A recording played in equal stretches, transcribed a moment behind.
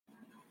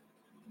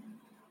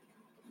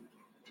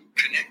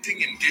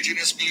connecting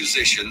Indigenous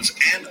musicians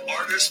and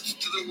artists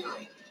to the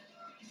world.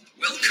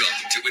 Welcome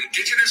to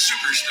Indigenous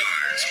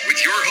Superstars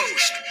with your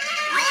host,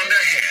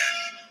 Rhonda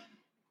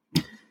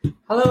Head.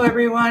 Hello,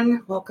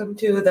 everyone. Welcome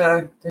to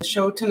the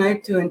show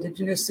tonight to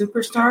Indigenous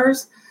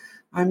Superstars.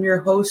 I'm your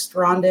host,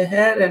 Rhonda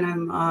Head, and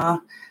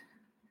I'm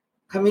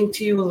coming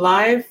to you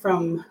live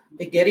from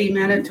Big Eddy,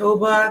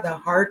 Manitoba, the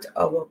heart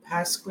of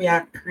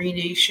Opaskwayak Cree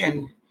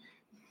Nation.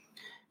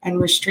 And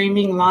we're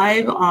streaming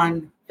live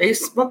on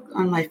Facebook,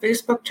 on my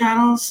Facebook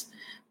channels,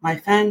 my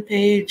fan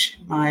page,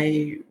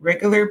 my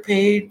regular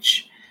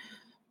page,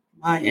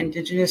 my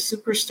Indigenous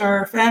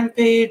Superstar fan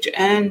page,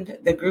 and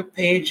the group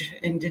page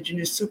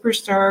Indigenous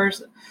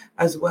Superstars,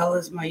 as well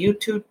as my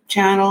YouTube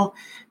channel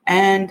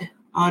and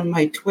on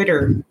my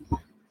Twitter.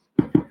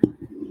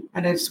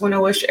 And I just want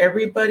to wish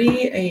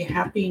everybody a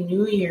happy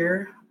new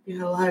year.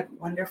 You all had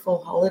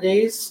wonderful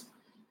holidays.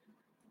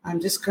 I'm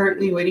just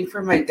currently waiting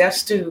for my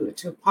guest to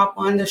pop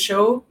on the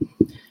show.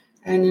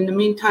 And in the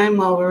meantime,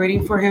 while we're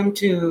waiting for him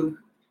to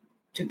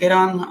get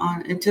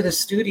on into the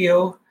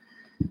studio,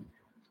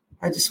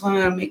 I just want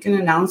to make an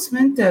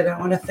announcement that I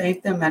want to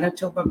thank the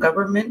Manitoba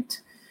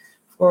government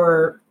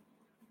for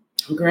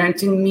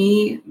granting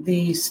me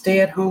the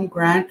stay-at-home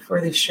grant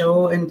for the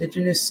show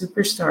Indigenous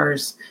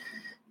Superstars.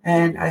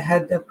 And I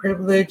had the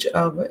privilege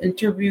of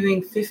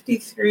interviewing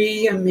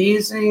 53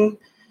 amazing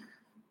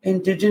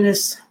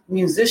Indigenous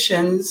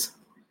musicians,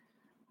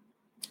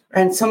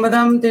 and some of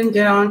them didn't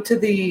get onto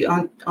the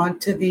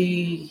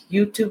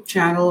YouTube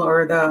channel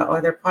or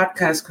their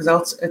podcast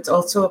because it's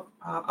also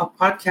a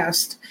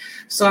podcast.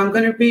 So I'm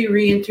going to be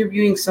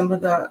re-interviewing some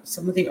of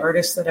the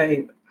artists that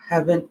I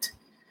haven't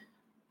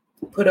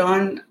put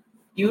on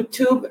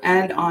YouTube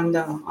and on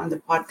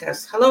the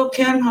podcast. Hello,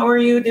 Kim. How are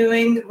you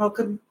doing?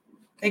 Welcome.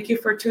 Thank you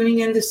for tuning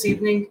in this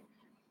evening.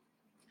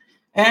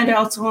 And I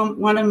also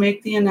want to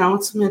make the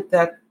announcement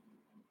that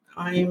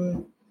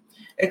I'm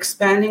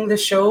expanding the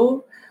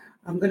show.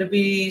 I'm going to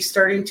be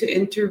starting to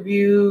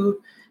interview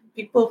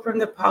people from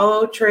the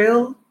Powwow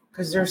Trail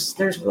because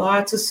there's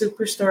lots of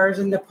superstars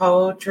in the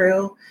Powwow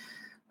Trail.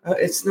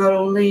 It's not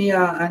only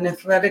an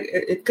athletic;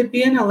 it could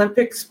be an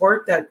Olympic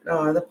sport that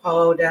the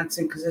powwow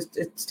dancing because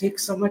it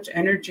takes so much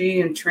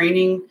energy and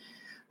training,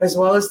 as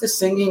well as the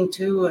singing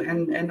too,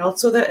 and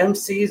also the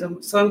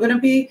MCs. So I'm going to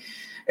be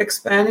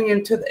expanding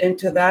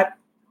into that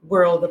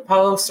world, the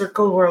powwow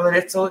circle world, and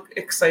it's so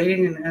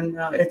exciting and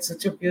it's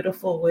such a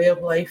beautiful way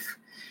of life.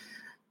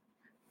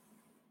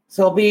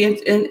 So I'll be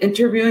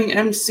interviewing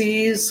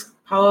MCs,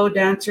 powwow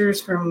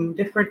dancers from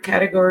different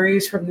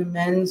categories, from the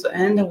men's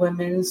and the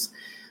women's.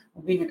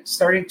 I'll be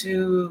starting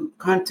to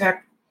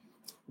contact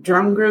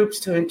drum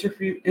groups to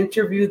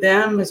interview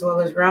them, as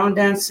well as round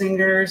dance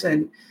singers.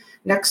 And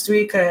next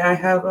week I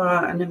have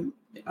an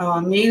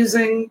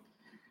amazing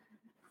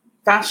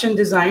fashion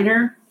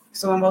designer.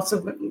 So I'm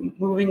also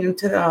moving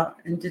into the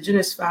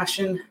Indigenous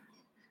fashion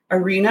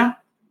arena.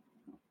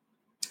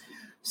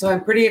 So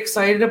I'm pretty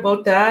excited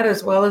about that,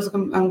 as well as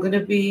I'm going to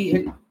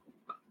be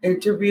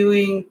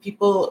interviewing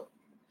people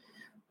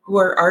who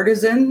are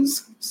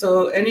artisans.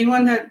 So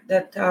anyone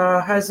that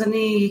has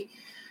any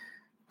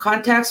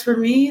contacts for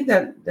me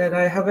that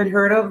I haven't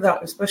heard of,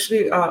 that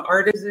especially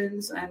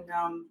artisans and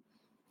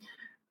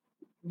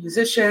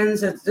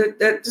musicians,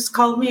 that just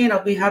call me and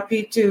I'll be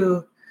happy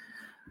to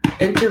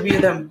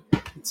interview them.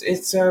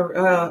 It's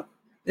the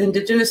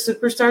Indigenous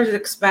Superstars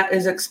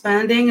is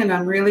expanding, and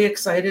I'm really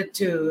excited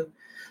to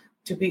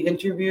be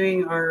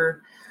interviewing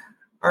our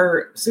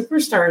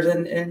superstars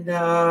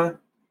and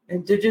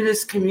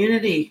Indigenous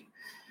community.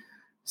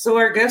 So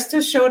our guest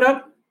has showed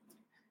up,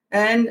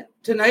 and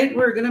tonight I'm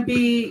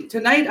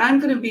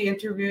going to be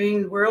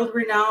interviewing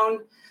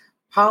world-renowned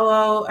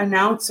powwow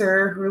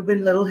announcer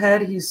Ruben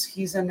Littlehead.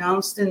 He's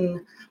announced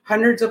in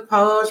hundreds of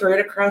powwows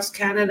right across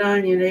Canada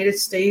and the United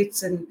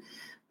States, and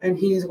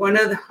he's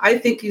I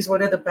think he's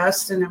one of the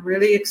best, and I'm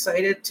really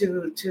excited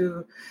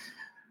to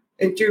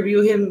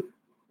interview him.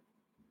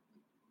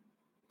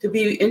 To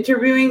be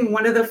interviewing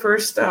one of the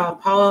first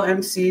powwow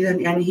MCs,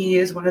 and he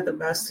is one of the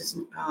best, is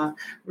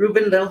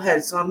Ruben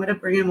Littlehead. So I'm going to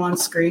bring him on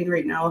screen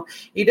right now.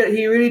 He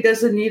really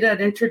doesn't need an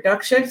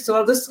introduction,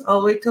 so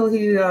I'll wait till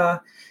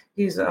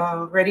he's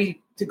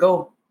ready to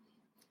go.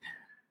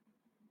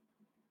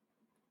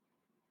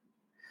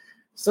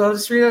 So I'll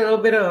just read a little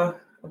bit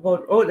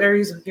about. Oh, there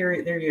he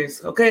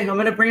is. Okay, I'm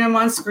going to bring him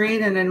on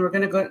screen, and then we're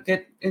going to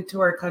get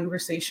into our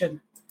conversation.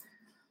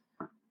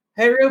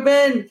 Hey,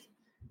 Ruben.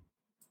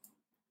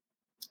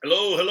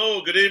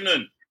 Hello. Good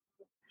evening.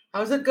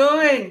 How's it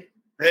going?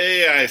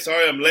 Hey,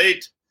 sorry I'm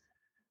late.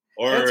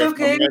 That's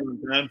okay.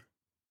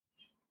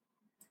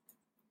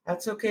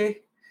 That's okay.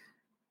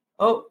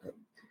 Oh,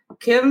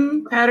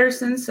 Kim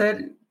Patterson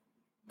said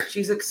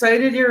she's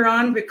excited you're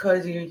on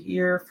because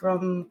you're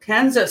from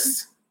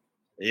Kansas.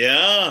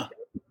 Yeah.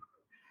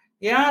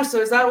 Yeah,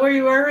 so is that where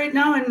you are right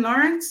now, in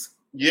Lawrence?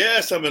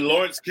 Yes, I'm in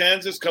Lawrence,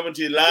 Kansas, coming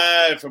to you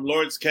live from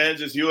Lawrence,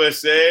 Kansas,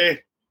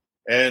 USA.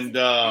 And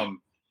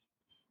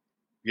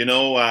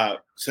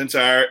since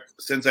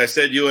I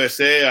said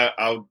USA,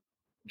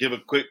 give a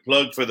quick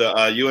plug for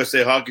the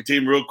USA hockey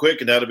team real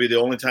quick, and that'll be the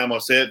only time I'll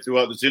say it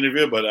throughout this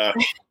interview. But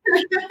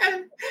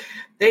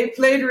they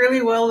played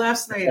really well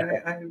last night.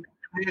 I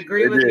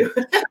agree with you.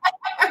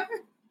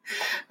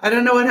 I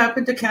don't know what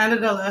happened to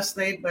Canada last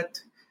night, but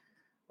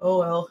oh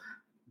well.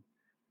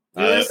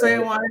 USA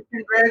won.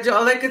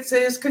 All I could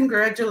say is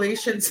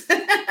congratulations.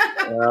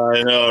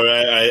 I know,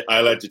 right?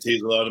 I like to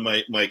tease a lot of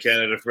my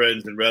Canada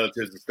friends and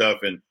relatives and stuff,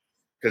 and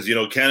because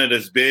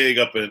Canada's big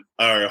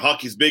our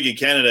hockey's big in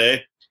Canada, eh?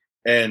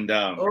 And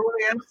oh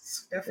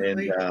yes,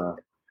 definitely. And,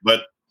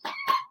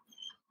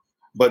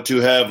 but to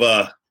have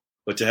the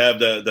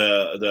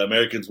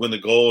Americans win the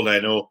gold, I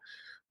know.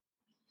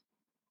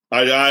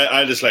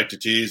 I just like to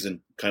tease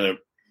and kind of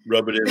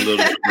rub it in a little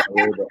bit.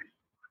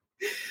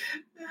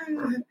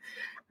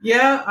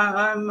 Yeah,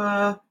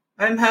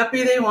 I'm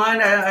happy they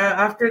won.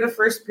 After the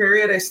first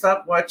period, I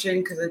stopped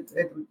watching because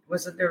it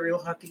wasn't a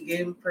real hockey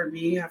game for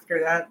me. After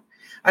that,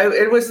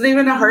 it wasn't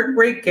even a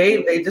heartbreak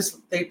game. They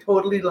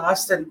totally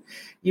lost, and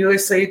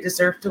USA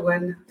deserved to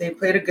win. They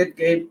played a good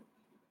game.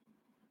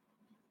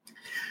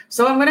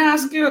 So I'm going to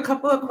ask you a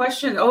couple of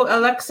questions. Oh,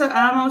 Alexa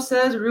Amo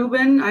says,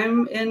 Ruben,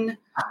 I'm in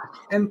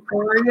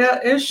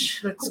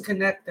Emporia-ish. Let's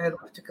connect. I'd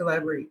love to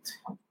collaborate.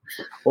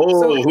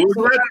 Oh, who's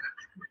that?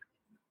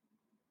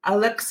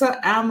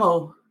 Alexa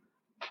Amo.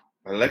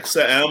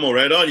 Alexa Amo,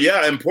 right on.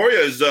 Yeah, Emporia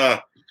is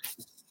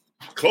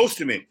close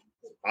to me.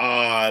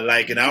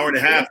 Like an hour and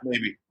a half,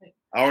 maybe.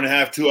 Hour and a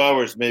half, 2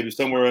 hours, maybe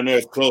somewhere in there.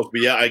 It's close.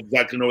 But yeah, I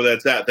exactly know where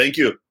that's at. Thank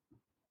you.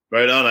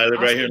 Right on. I live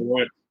right here in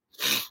Lawrence.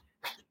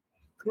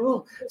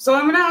 Cool. So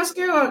I'm going to ask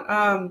you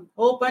a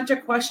whole bunch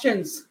of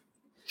questions.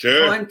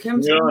 Sure. Oh, and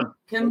Kim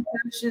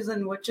is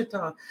in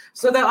Wichita.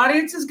 So the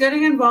audience is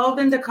getting involved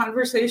in the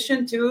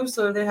conversation too.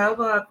 So they have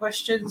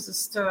questions,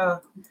 just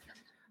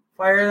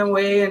fire them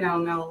away, and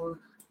I'll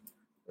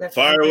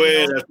fire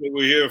away. That's what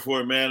we're here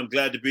for, man. I'm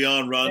glad to be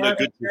on, Rhonda. Yeah,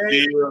 good to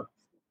see you.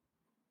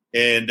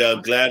 And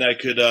glad I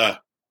could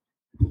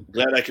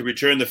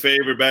return the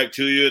favor back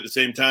to you. At the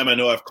same time, I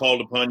know I've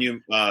called upon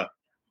you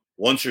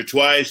once or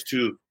twice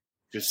to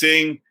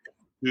sing,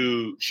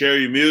 to share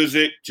your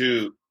music,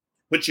 to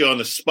put you on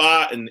the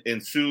spot in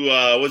Sioux,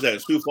 what's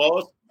that, Sioux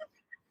Falls?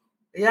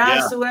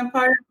 Yeah. Sioux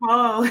Empire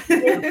Falls.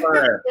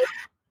 Empire.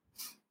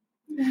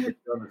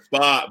 On the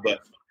spot,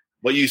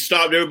 but you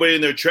stopped everybody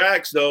in their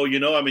tracks, though.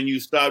 You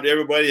stopped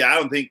everybody. I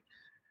don't think,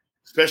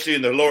 especially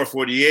in the lower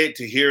 48,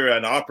 to hear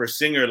an opera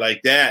singer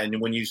like that. And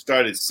when you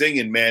started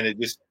singing, man, it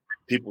just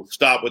people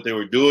stopped what they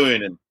were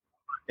doing,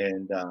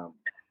 and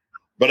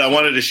but I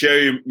wanted to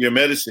share your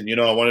medicine.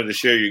 I wanted to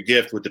share your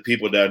gift with the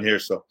people down here.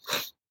 So,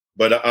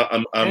 but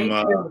I'm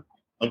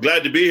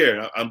glad to be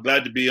here. I'm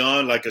glad to be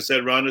on. Like I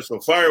said, Rhonda. So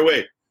fire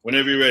away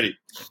whenever you're ready.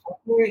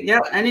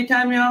 Yeah,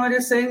 anytime you want me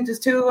to sing,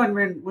 just too. And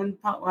when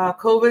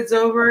COVID's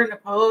over and the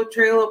Apollo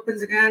Trail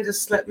opens again,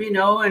 just let me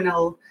know, and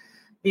I'll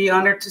be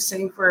honored to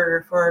sing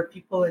for our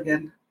people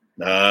again.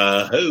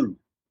 Who?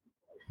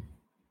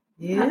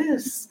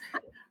 Yes,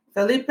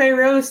 Felipe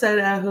Rose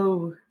said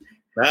who.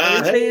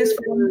 Felipe is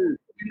from.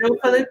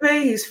 Felipe,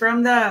 he's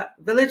from the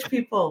Village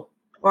People,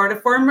 or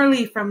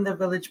formerly from the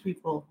Village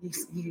People. He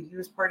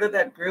was part of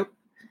that group.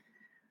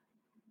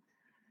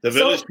 The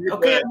Village People.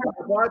 Okay.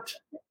 What?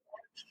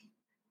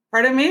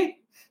 Pardon me?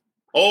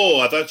 Oh,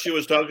 I thought she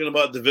was talking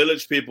about the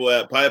Village People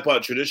at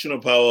Piapot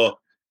Traditional Power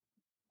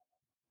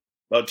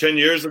about 10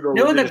 years ago.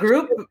 No, the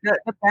group,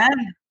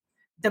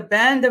 the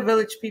band, the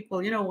Village People.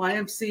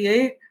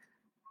 YMCA.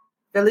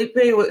 Felipe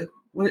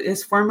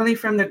is formerly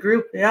from the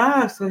group.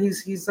 Yeah, so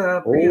he's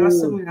pretty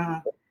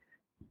awesome.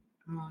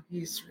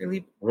 He's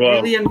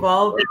really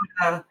involved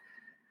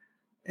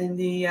in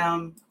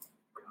the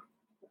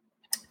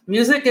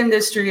music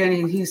industry,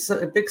 and he's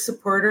a big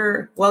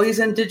supporter. Well, he's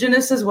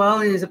Indigenous as well,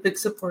 and he's a big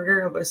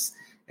supporter of us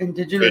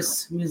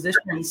Indigenous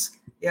musicians.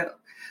 Yeah.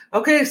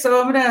 Okay,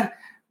 so I'm gonna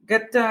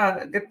get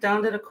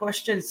down to the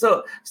question.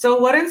 So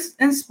what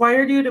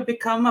inspired you to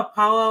become a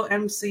powwow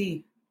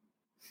MC?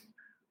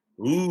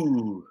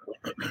 Ooh.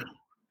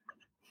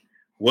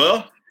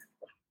 Well,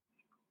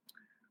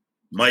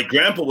 my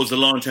grandpa was a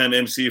longtime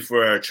MC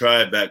for our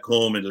tribe back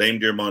home in Lame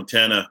Deer,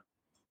 Montana.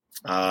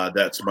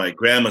 That's my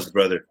grandma's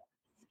brother.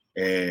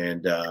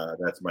 And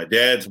that's my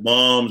dad's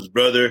mom's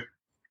brother,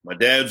 my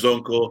dad's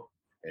uncle.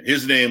 And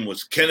his name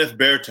was Kenneth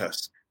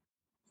Bertus.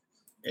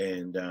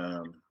 And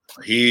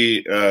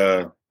he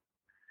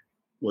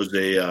was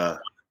a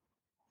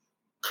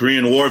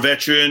Korean War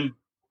veteran.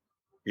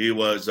 He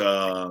was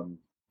a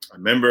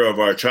member of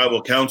our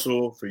tribal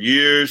council for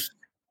years.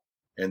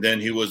 And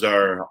then he was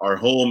our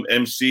home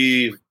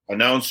MC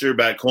announcer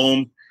back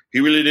home.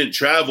 He really didn't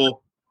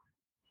travel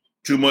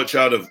too much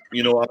out of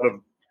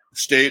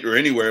state or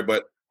anywhere,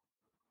 but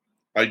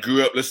I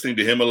grew up listening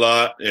to him a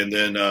lot. And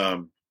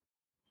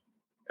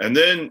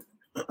then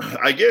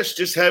I guess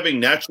just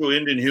having natural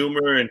Indian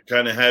humor and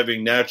kind of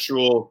having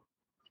natural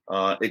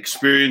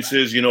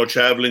experiences,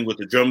 traveling with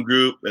the drum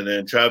group and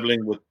then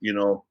traveling with,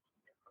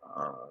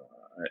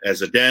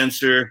 as a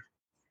dancer.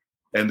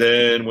 And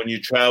then when you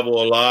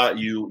travel a lot,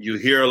 you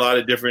hear a lot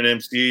of different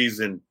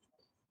MCs, and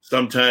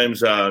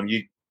sometimes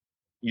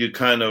you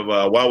kind of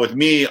while with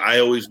me, I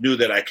always knew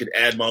that I could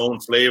add my own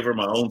flavor,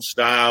 my own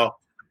style.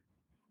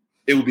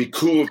 It would be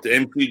cool if the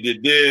MC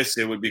did this.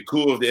 It would be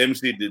cool if the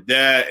MC did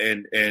that.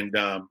 And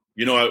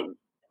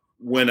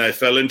when I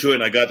fell into it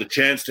and I got the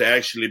chance to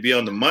actually be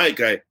on the mic,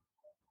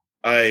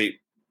 I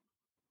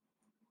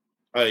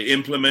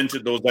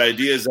implemented those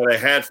ideas that I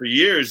had for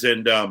years,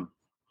 and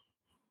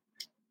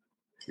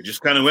it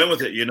just kind of went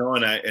with it,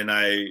 and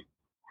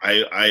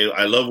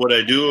I love what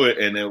I do,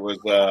 and it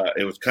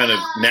was kind of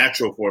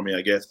natural for me,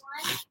 I guess.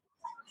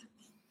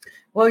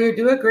 Well, you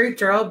do a great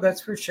job,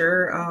 that's for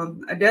sure.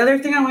 The other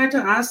thing I wanted to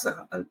ask,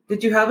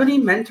 did you have any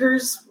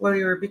mentors while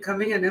you were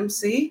becoming an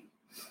MC?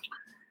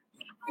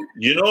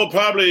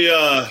 Probably,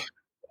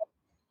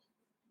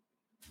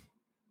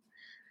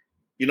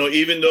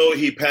 even though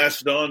he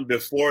passed on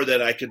before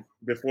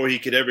he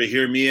could ever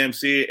hear me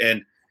MC,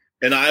 and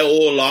I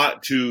owe a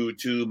lot to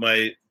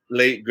my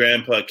late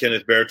grandpa,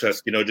 Kenneth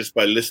Bertusk, just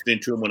by listening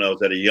to him when I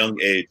was at a young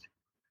age.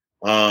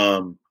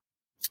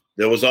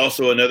 There was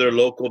also another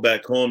local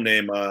back home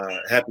named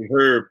Happy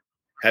Herb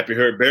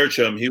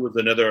Bercham. He was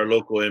another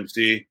local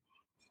MC.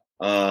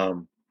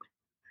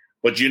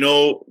 But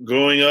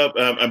growing up,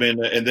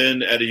 and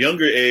then at a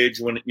younger age,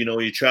 when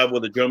you travel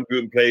with a drum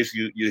group and place,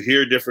 you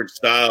hear different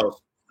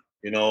styles,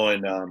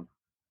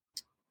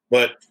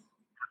 but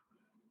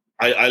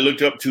I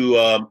looked up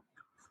to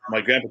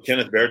my grandpa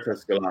Kenneth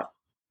Bertusk a lot,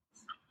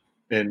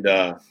 and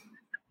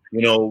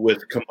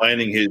with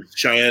combining his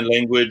Cheyenne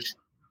language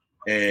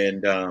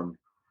and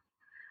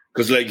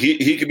because like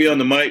he could be on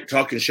the mic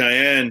talking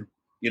Cheyenne,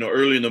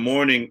 early in the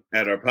morning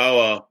at our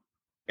powwow,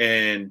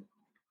 and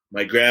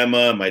my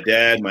grandma, my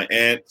dad, my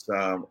aunts,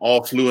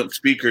 all fluent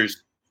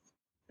speakers,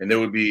 and they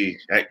would be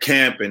at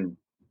camp, and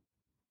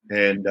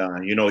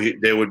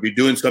they would be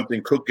doing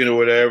something, cooking or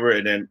whatever,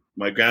 and then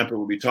my grandpa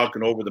would be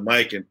talking over the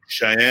mic in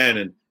Cheyenne,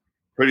 and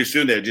pretty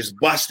soon they'd just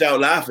bust out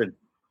laughing.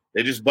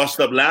 They just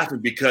bust up laughing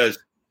because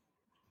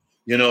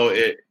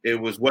it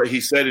was what he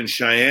said in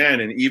Cheyenne.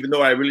 And even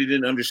though I really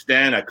didn't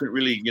understand, I couldn't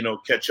really,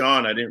 catch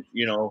on. I didn't,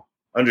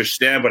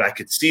 understand, but I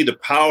could see the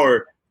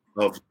power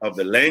of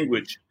the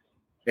language.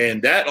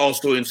 And that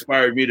also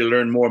inspired me to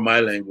learn more my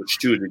language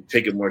too, to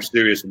take it more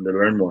serious and to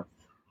learn more.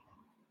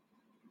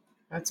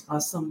 That's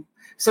awesome.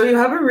 So you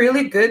have a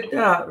really good,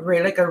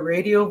 like a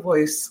radio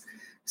voice.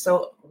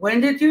 So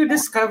when did you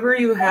discover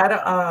you had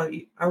a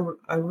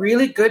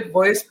really good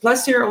voice,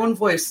 plus your own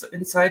voice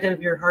inside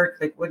of your heart?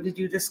 Like, when did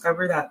you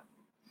discover that?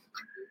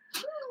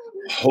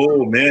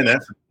 Oh man,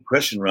 that's a good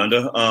question,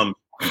 Rhonda.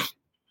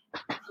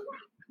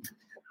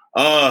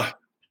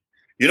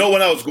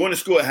 When I was going to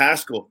school at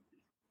Haskell,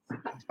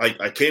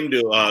 I came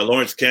to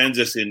Lawrence,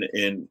 Kansas in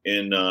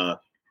the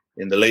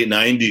late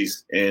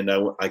 '90s, and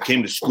I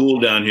came to school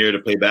down here to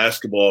play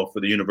basketball for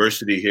the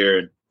university here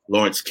in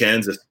Lawrence,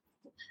 Kansas.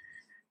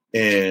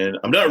 And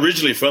I'm not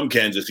originally from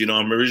Kansas,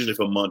 I'm originally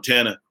from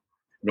Montana,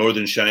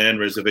 Northern Cheyenne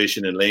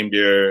Reservation in Lame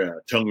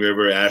Deer, Tongue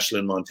River,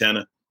 Ashland,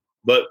 Montana.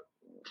 But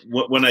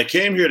when I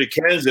came here to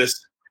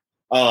Kansas,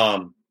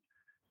 I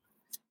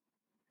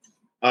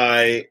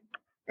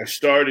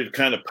started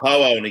kind of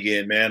powwowing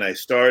again, man. I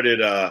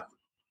started, I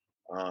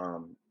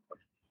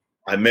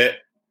met,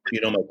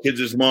 my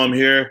kids' mom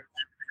here,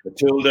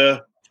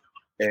 Matilda,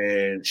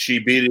 and she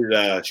beat it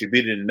out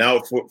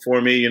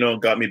for me,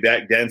 got me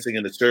back dancing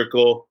in the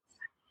circle.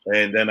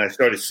 And then I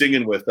started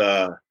singing with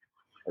a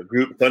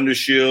group, Thunder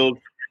Shield,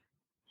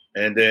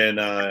 and then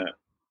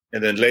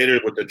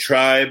later with the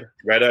Tribe,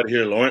 right out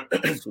here,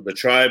 Lawrence. So the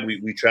Tribe,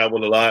 we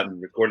traveled a lot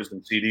and recorded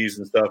some CDs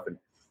and stuff.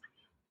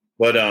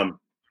 But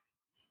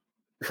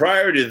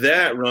prior to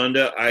that,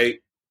 Rhonda,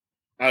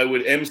 I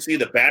would MC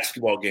the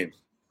basketball games.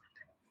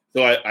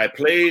 So I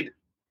played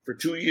for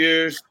 2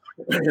 years,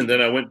 and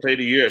then I went and played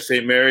a year at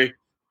St. Mary.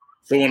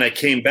 So when I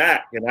came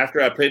back, and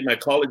after I played my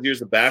college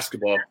years of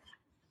basketball,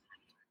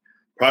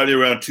 probably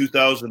around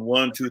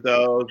 2001,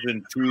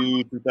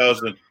 2002,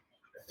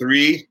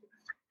 2003,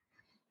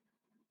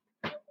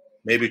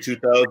 maybe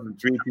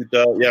 2003,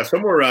 2000. Yeah,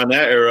 somewhere around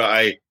that era,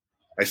 I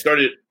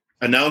started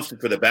announcing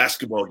for the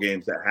basketball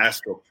games at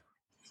Haskell,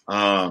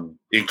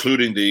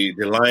 including the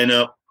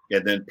lineup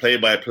and then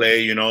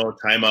play-by-play,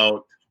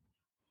 timeout,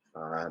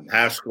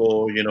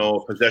 Haskell,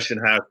 possession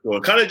Haskell,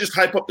 and kind of just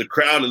hype up the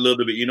crowd a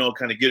little bit,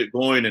 kind of get it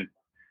going. And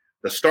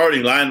the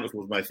starting lineup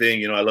was my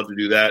thing. I love to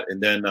do that.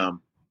 And then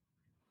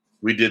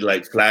we did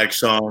like flag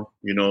song,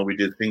 we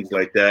did things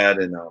like that.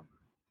 And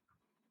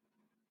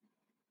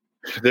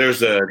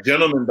there's a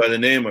gentleman by the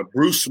name of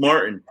Bruce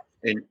Martin,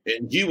 and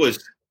he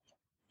was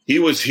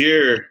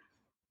here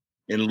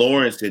in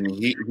Lawrence, and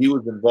he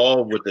was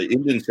involved with the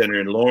Indian Center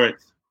in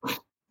Lawrence.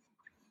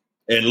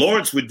 And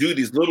Lawrence would do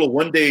these little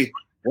one day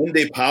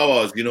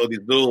powwows, these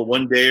little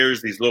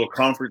one-dayers, these little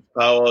conference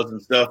powwows and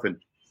stuff.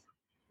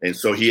 And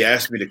so he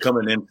asked me to come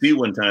and MC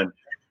one time.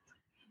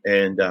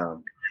 And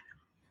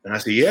I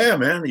said, yeah,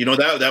 man,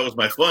 that was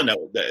my fun.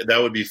 That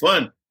would be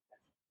fun.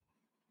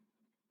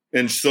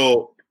 And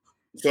so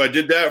I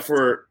did that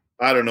for,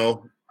 I don't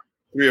know,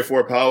 3 or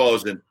 4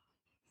 powwows. And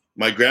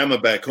my grandma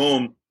back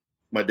home,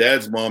 my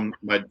dad's mom,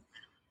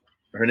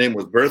 her name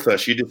was Bertha.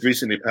 She just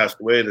recently passed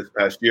away this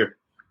past year.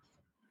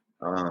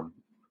 Her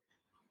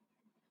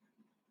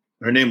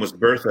name was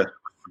Bertha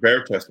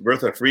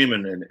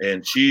Freeman,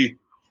 and she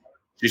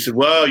said,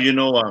 well,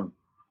 you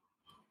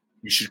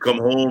should come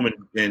home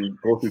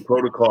and go through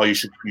protocol. You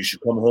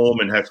should come home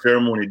and have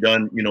ceremony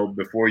done,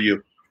 before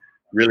you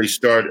really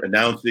start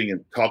announcing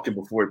and talking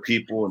before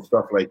people and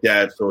stuff like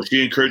that. So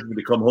she encouraged me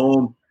to come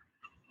home,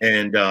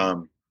 and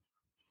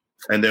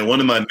then one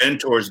of my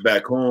mentors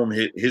back home,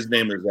 his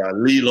name is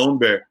Lee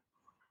Lonebear.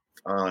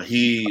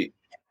 He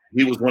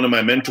was one of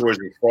my mentors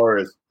as far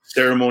as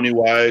ceremony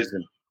wise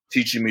and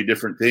teaching me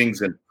different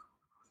things, and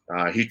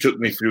he took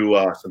me through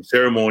some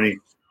ceremony,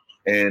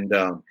 and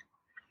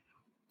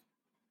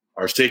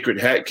our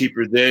sacred hat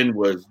keeper then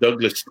was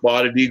Douglas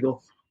Spotted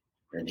Eagle,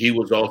 and he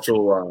was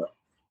also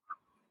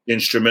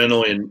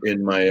instrumental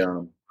in my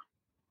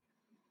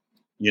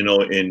in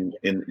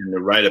the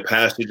rite of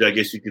passage, I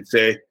guess you could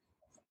say.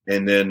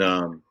 And then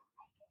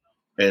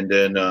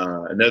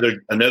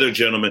another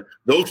gentleman.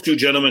 Those two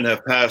gentlemen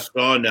have passed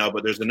on now,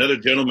 but there's another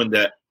gentleman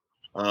that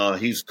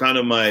he's kind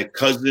of my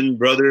cousin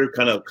brother,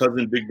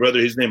 big brother.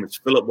 His name is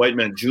Philip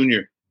Whiteman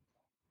Jr.,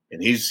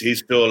 and he's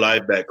still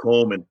alive back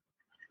home. And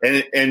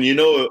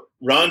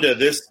Rhonda,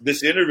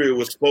 this interview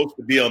was supposed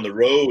to be on the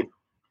road,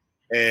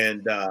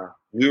 and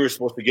we were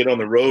supposed to get on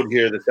the road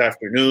here this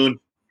afternoon,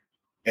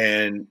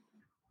 and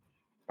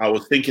I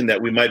was thinking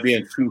that we might be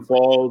in Sioux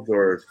Falls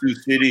or Sioux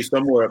City,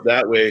 somewhere up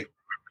that way,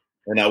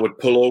 and I would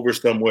pull over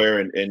somewhere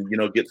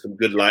and get some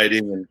good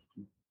lighting and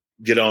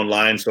get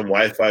online, some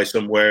Wi-Fi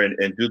somewhere,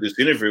 and do this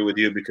interview with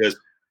you, because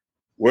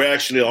we're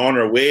actually on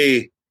our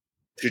way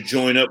to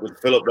join up with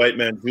Philip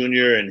Whiteman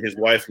Jr. and his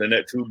wife,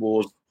 Lynette Two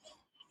Bulls.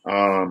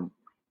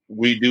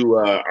 We do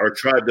our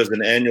tribe does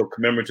an annual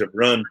commemorative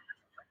run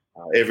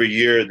every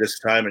year this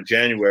time in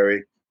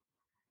January,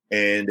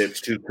 and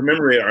it's to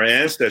commemorate our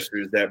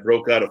ancestors that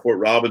broke out of Fort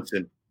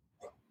Robinson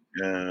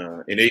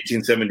in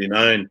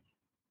 1879.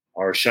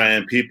 Our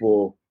Cheyenne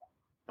people,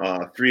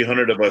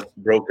 300 of us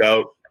broke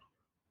out.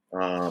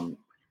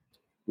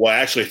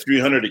 Actually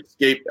 300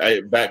 escaped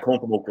back home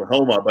from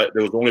Oklahoma, but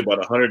there was only about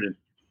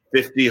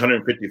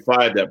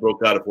 155 that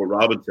broke out of Fort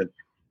Robinson.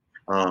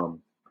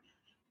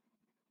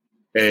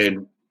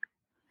 And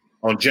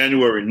on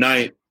January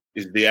 9th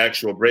is the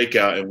actual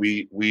breakout, and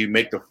we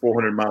make the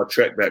 400-mile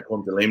trek back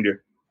home to Lame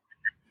Deer.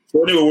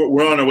 So anyway,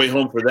 we're on our way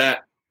home for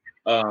that.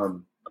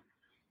 But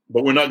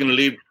we're not going to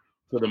leave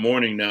till the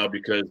morning now,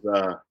 because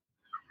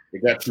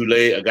it got too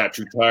late. I got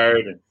too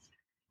tired, and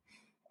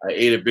I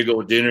ate a big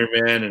old dinner,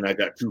 man, and I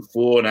got too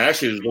full. And I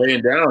actually was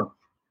laying down.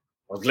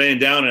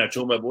 And I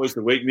told my boys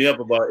to wake me up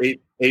about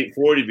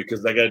 8:40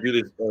 because I got to do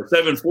this, or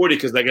 7:40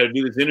 because I got to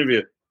do this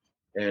interview.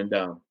 And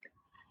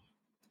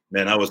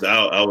man, I was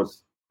out.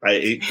 I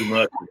ate too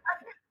much.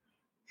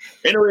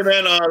 Anyway,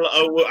 man,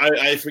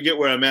 I forget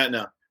where I'm at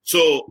now.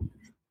 So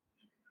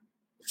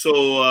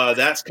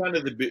that's kind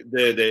of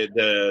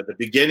the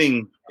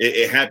beginning.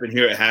 It happened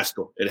here at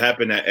Haskell. It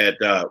happened at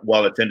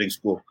while attending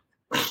school.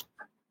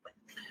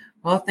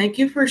 Well, thank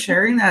you for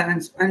sharing that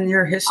and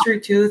your history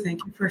too.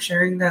 Thank you for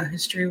sharing the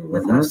history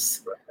with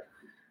us.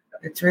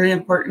 It's really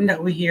important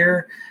that we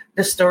hear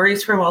the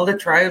stories from all the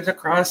tribes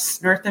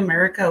across North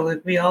America.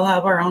 Like, we all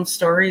have our own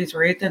stories,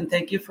 right? And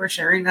thank you for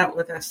sharing that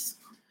with us.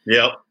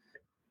 Yep.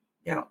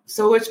 Yeah.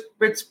 So it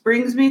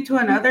brings me to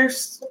another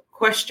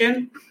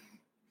question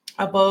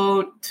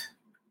about,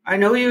 I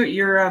know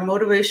you're a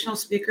motivational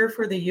speaker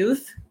for the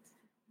youth.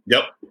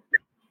 Yep.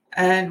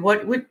 And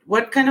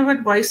what kind of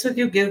advice would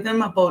you give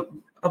them about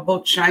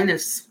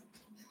shyness?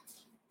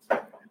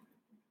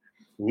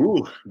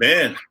 Ooh,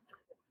 man.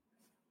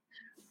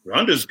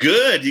 Rhonda's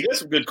good. You got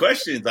some good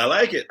questions. I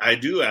like it. I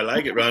do. I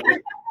like it, Rhonda.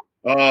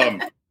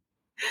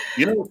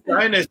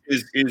 Shyness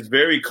is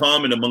very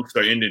common amongst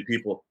our Indian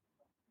people.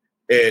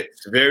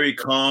 It's very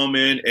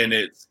common, and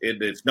it's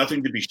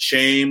nothing to be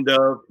ashamed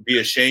of.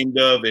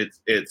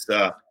 It's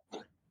a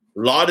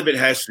lot of it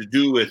has to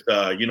do with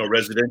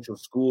residential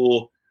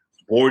school,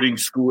 boarding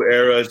school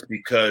eras,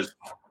 because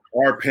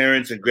our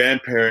parents and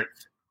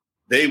grandparents,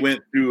 they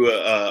went through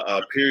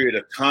a period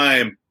of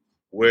time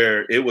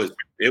where it was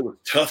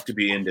tough to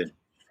be Indian.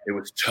 It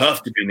was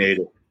tough to be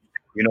Native.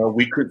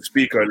 We couldn't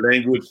speak our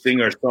language,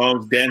 sing our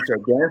songs, dance our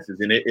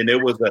dances, and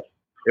it was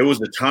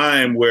a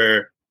time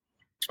where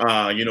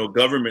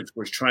governments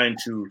was trying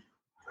to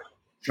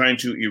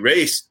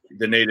erase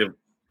the Native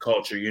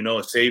culture.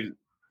 Save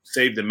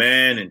the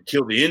man and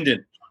kill the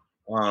Indian.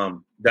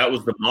 That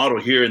was the model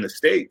here in the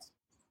States.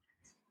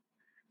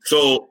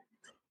 So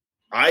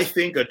I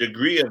think a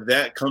degree of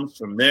that comes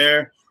from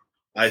there.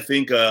 I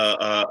think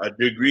a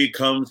degree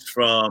comes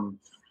from,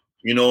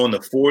 in the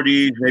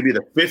 40s, maybe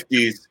the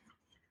 50s.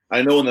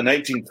 I know in the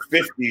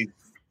 1950s,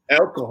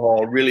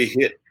 alcohol really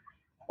hit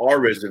our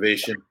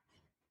reservation.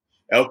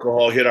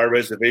 Alcohol hit our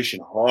reservation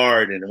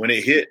hard, and when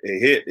it hit.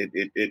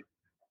 It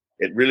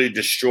really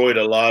destroyed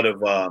a lot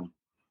of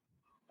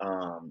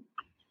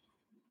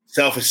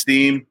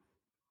self-esteem,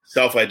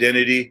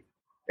 self-identity.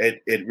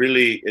 It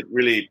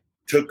really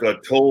took a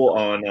toll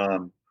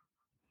on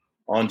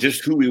on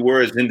just who we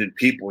were as Indian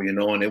people, you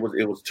know, and it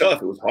was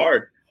tough. It was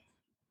hard.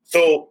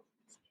 So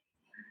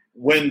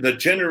when the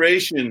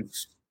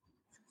generations,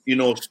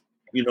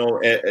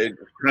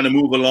 kind of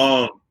move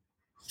along,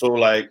 so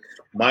like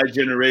my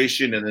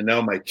generation and then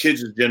now my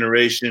kids'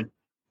 generation,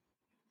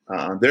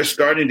 they're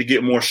starting to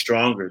get more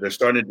stronger. They're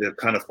starting to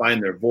kind of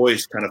find their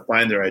voice, kind of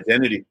find their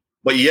identity.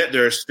 But yet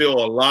there are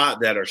still a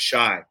lot that are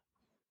shy.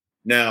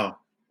 Now,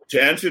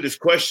 to answer this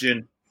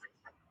question,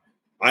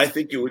 I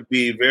think it would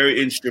be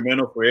very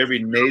instrumental for every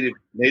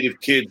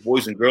native kid,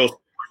 boys and girls,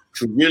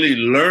 to really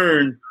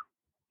learn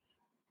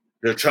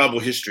their tribal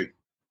history.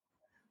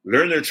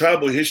 Learn their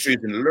tribal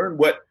histories and learn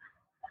what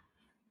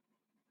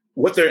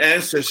their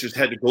ancestors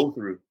had to go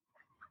through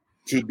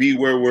to be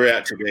where we're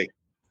at today.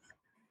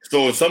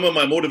 So in some of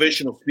my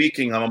motivational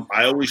speaking,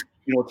 I always,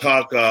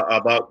 talk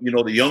about,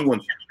 the young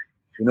ones,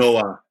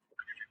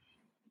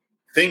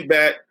 think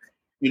back,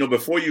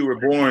 before you were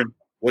born,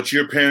 what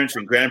your parents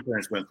and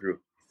grandparents went through.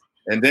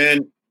 And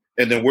then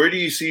where do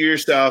you see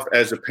yourself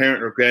as a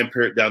parent or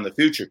grandparent down the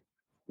future?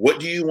 What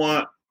do you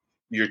want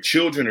your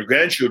children or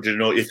grandchildren to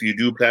know if you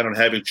do plan on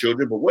having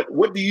children? But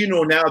what do you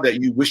know now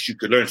that you wish you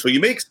could learn? So you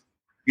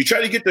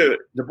try to get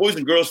the boys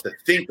and girls to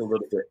think a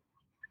little bit.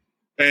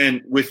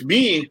 And with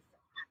me,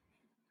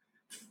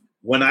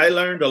 when I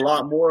learned a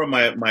lot more of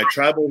my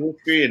tribal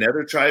history and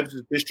other tribes'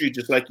 history,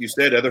 just like you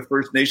said, other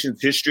First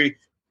Nations history,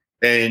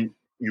 and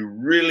you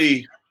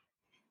really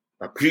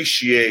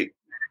appreciate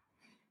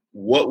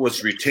what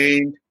was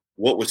retained,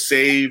 what was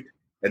saved,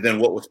 and then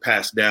what was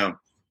passed down.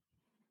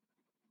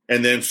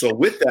 And then so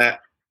with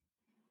that,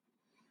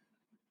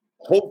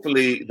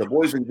 hopefully the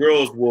boys and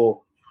girls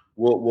will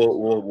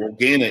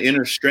gain an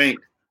inner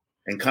strength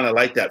and kind of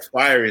light that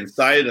fire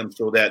inside them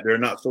so that they're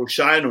not so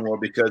shy no more,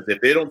 because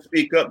if they don't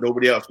speak up,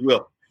 nobody else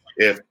will.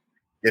 If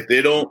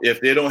they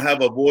don't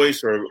have a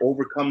voice or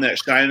overcome that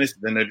shyness,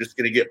 then they're just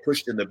going to get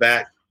pushed in the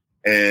back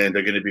and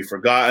they're going to be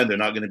forgotten. They're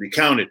not going to be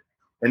counted.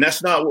 And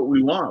that's not what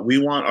we want. We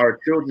want our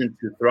children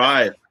to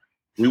thrive.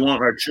 We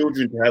want our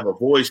children to have a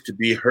voice, to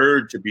be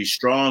heard, to be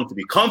strong, to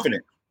be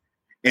confident,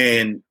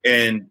 and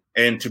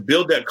to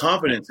build that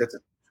confidence.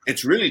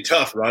 It's really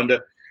tough,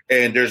 Rhonda.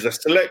 And there's a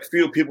select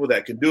few people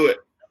that can do it.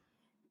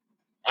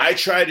 I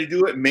try to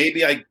do it.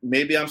 Maybe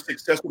I'm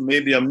successful.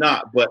 Maybe I'm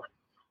not. But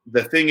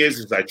the thing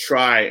is I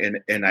try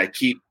and I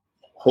keep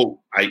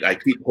hope. I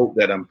keep hope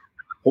that I'm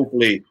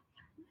hopefully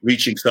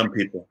reaching some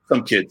people,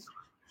 some kids.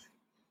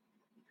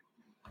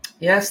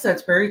 Yes,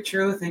 that's very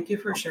true. Thank you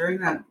for sharing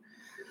that.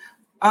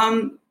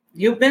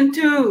 You've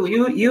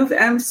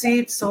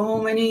emceed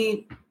so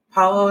many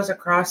powwows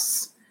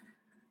across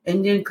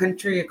Indian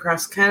country,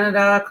 across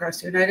Canada,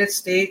 across the United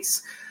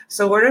States.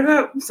 So what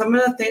are some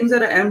of the things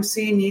that an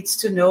MC needs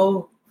to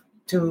know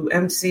to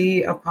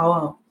MC a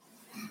powwow?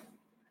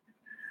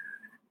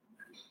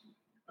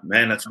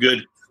 Man, that's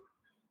good.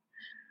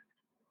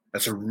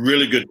 That's a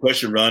really good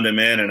question, Rhonda,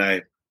 man. And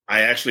I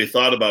actually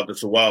thought about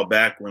this a while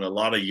back when a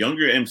lot of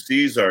younger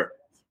MCs are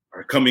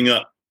coming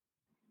up.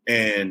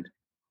 And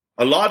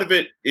a lot of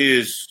it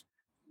is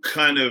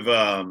kind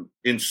of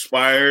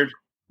inspired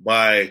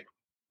by,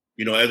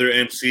 other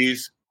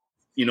MCs.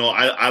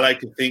 I like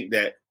to think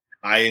that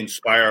I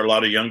inspire a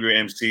lot of younger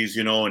MCs,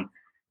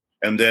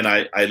 and then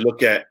I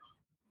look at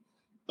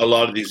a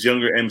lot of these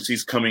younger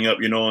MCs coming up,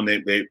 and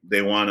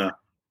they want to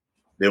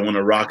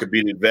rock a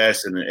beaded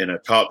vest and a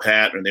top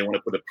hat, and they want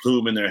to put a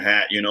plume in their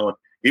hat,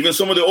 Even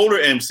some of the older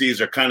MCs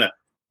are kind of,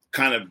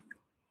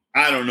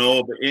 I don't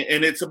know,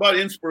 and it's about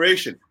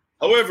inspiration.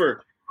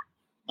 However,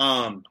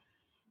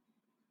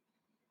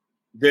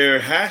 there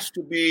has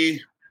to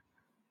be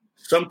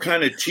some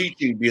kind of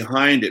teaching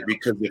behind it,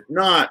 because if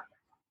not,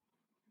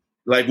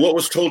 like what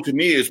was told to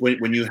me is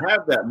when you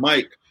have that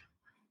mic,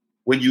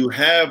 when you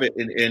have it,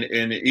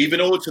 and even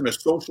though it's in a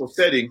social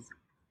setting,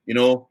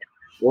 or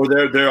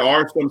there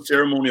are some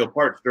ceremonial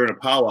parts during a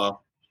powwow,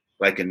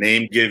 like a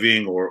name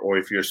giving, or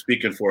if you're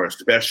speaking for a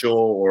special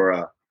or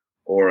a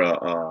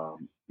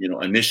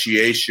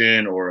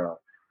initiation or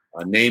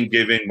a name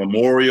giving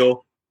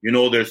memorial,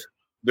 there's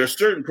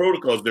certain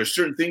protocols, there's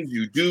certain things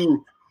you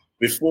do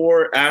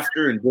before,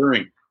 after, and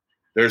during.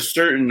 There's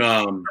certain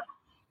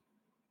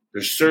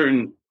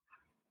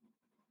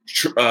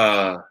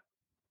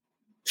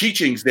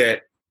teachings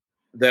that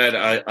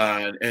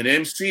an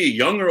MC,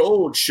 young or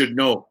old, should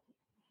know.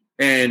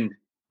 And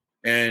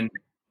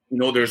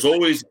there's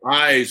always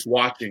eyes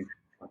watching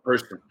a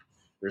person.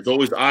 There's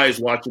always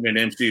eyes watching an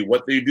MC,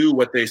 what they do,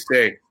 what they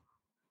say.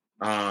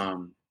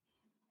 And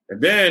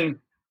then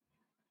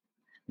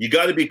you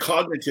got to be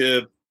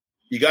cognitive.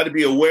 You got to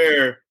be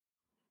aware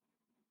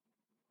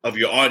of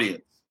your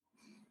audience.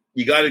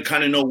 You got to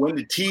kind of know when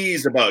to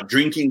tease about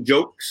drinking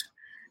jokes.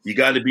 You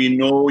got to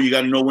know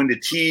when to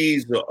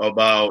tease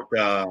about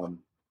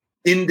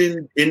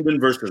Indian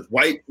versus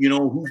white,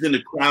 who's in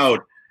the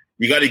crowd.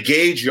 You got to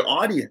gauge your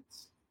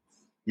audience.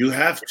 You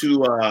have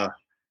to,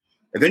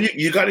 and then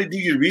you got to do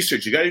your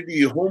research. You got to do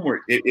your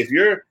homework.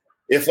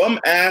 If I'm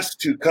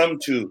asked to come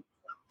to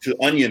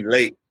Onion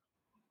Lake,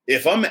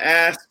 if I'm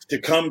asked to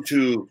come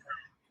to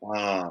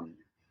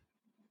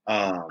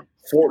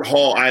Fort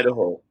Hall,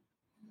 Idaho.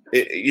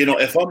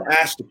 If I'm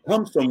asked to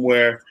come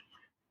somewhere,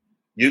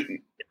 you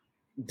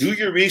do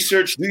your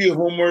research, do your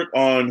homework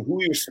on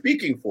who you're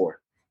speaking for,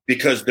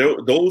 because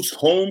those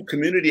home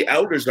community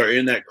elders are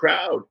in that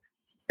crowd,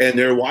 and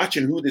they're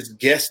watching who this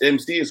guest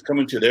MC is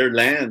coming to their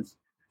lands.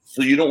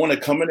 So you don't want to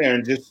come in there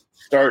and just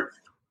start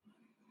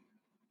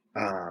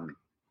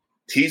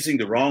teasing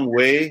the wrong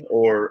way,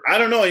 or I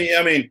don't know.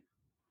 I mean,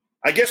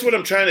 I guess what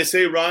I'm trying to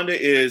say, Rhonda,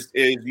 is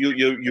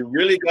you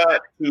really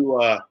got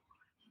to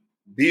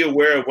be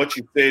aware of what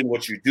you say and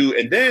what you do.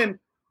 And then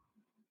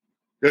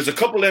there's a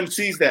couple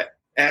MCs that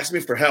asked me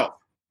for help.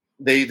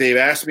 They've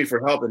asked me for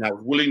help, and I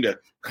was willing to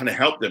kind of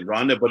help them,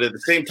 Rhonda. But at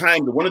the same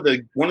time, one of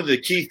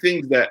the key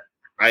things that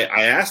I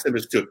asked them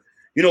is to,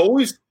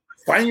 always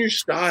find your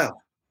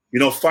style.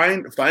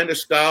 Find a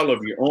style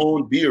of your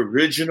own. Be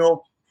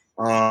original.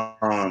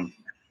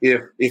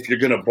 If you're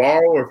going to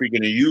borrow or if you're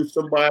going to use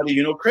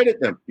somebody, credit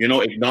them.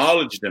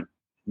 Acknowledge them.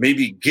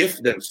 Maybe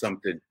gift them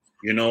something.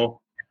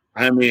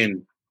 I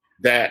mean,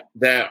 that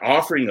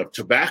offering of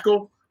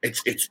tobacco,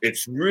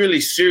 it's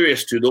really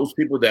serious to those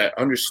people that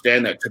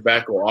understand that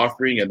tobacco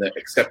offering and the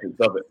acceptance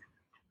of it,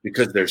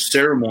 because there's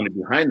ceremony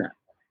behind that.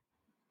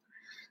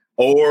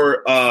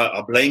 Or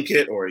a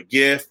blanket or a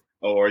gift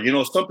or,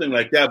 something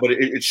like that. But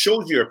it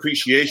shows your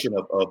appreciation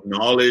of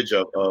knowledge,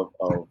 of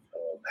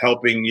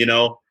helping,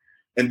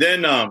 And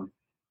then a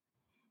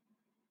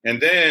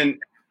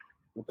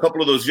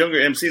couple of those younger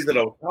MCs that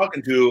I was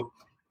talking to,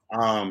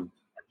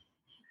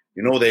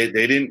 they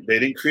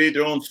didn't create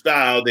their own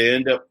style. They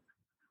end up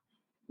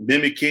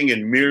mimicking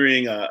and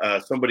mirroring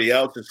somebody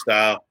else's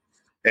style,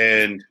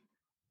 and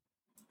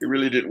it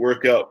really didn't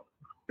work out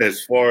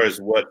as far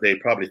as what they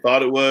probably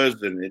thought it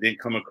was, and it didn't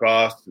come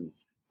across. And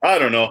I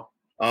don't know,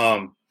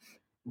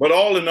 but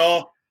all in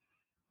all,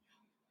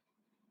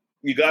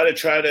 you got to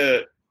try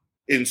to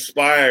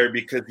inspire,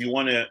 because you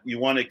want to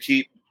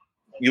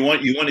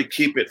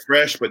keep it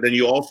fresh, but then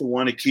you also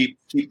want to keep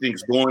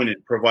things going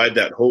and provide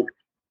that hope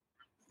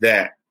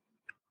that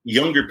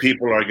younger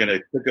people are going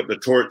to pick up the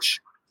torch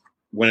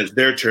when it's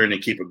their turn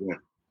and keep it going.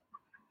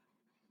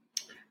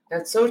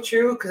 That's so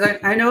true, because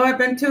I know I've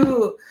been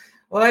to,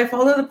 I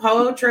follow the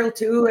powwow trail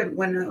too, and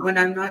when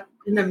I'm not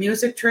in the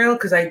music trail,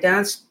 because I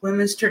dance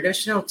women's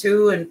traditional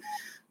too, and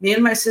me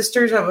and my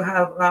sisters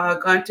have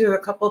gone to a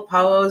couple of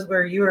powwows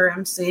where you were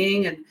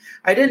emceeing, and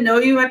I didn't know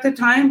you at the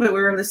time, but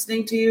we were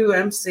listening to you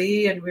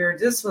MC, and we were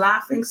just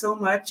laughing so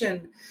much,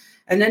 and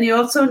then you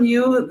also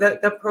knew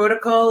the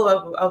protocol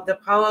of the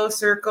powwow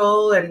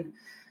circle and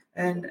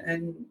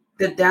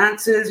the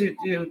dances.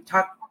 You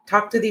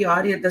talk to the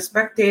audience, the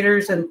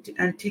spectators,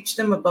 and teach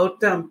them about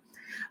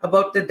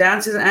the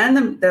dances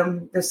and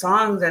the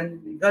songs,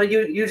 and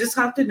you just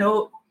have to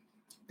know.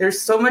 There's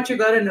so much you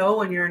got to know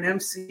when you're an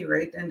MC,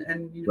 right?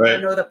 And you got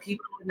to know the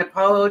people in the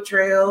powwow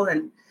trail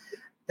and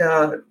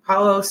the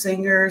powwow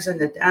singers and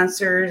the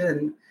dancers,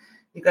 and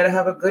you got to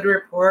have a good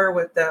rapport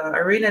with the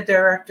arena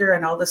director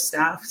and all the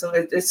staff. So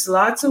it's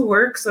lots of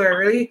work. So I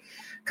really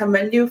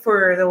commend you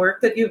for the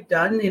work that you've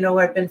done.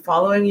 I've been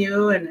following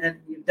you, and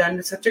you've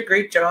done such a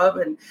great job,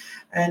 and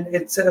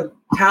it's a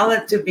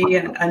talent to be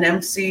an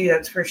MC,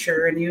 that's for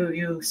sure. And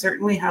you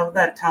certainly have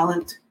that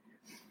talent.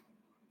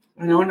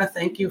 And I want to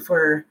thank you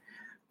for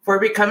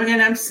becoming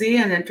an MC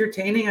and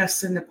entertaining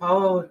us in the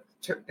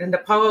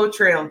powwow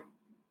trail.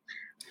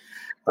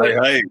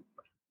 Hi.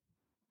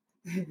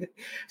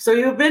 So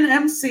you've been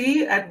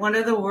MC at one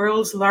of the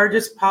world's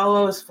largest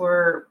powwows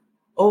for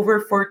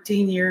over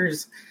 14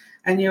 years,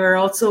 and you are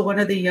also one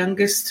of the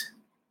youngest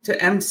to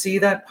MC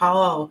that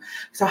powwow.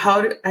 So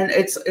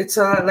it's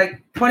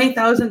like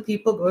 20,000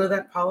 people go to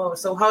that powwow.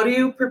 So how do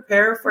you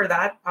prepare for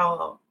that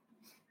powwow?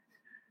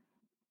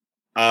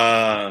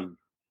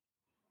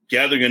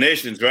 Gathering of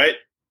Nations, right?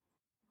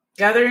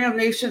 Gathering of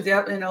Nations,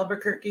 yep, in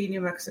Albuquerque, New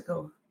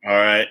Mexico. All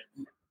right.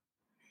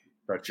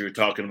 Thought you were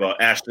talking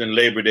about Ashland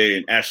Labor Day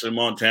in Ashland,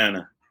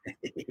 Montana.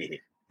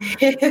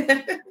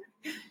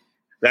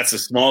 That's the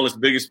smallest,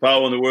 biggest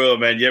powwow in the world,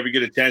 man. You ever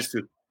get a chance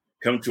to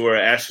come to our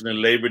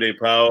Ashland Labor Day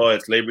powwow?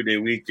 It's Labor Day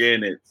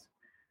weekend.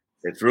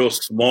 It's real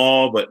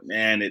small, but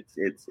man,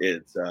 it's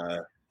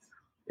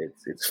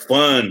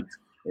fun.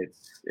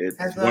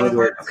 It's one of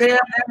those. Okay, I'm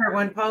there.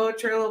 When powwow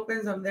trail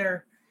opens, I'm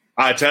there.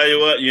 I tell you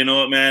what,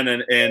 man,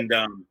 and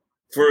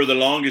for the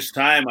longest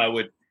time, I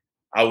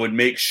would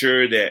make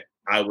sure that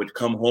I would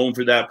come home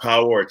for that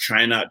powwow, or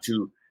try not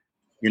to,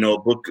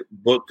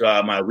 book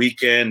my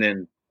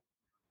weekend.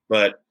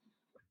 But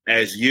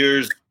as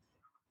years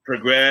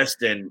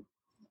progressed, and of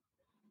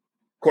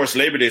course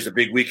Labor Day is a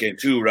big weekend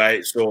too,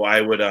 right? So I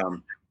would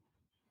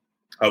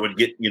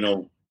get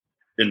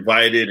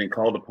invited and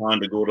called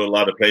upon to go to a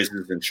lot of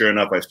places, and sure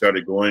enough, I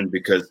started going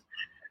because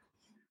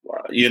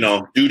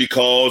duty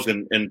calls,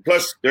 and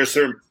plus there's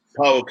certain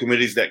powwow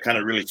committees that kind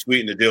of really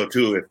sweeten the deal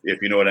too,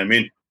 if you know what I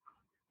mean.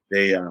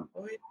 They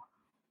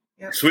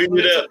sweeten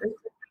it up. It's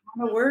a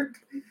lot of work.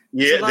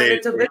 Yeah,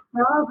 it's a big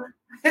job.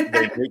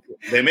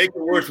 they make it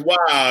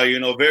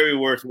worthwhile, very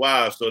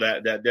worthwhile. So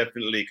that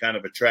definitely kind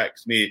of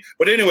attracts me.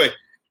 But anyway,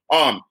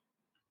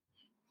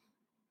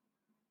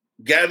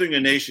 gathering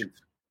of nations.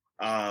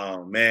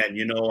 Man,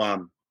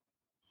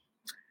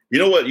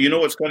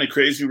 what's kind of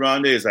crazy,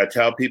 Rhonda, is I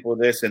tell people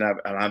this, and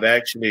I've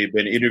actually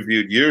been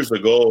interviewed years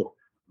ago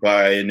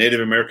by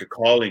Native America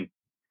Calling,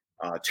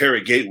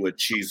 Tara Gatewood.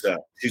 She's the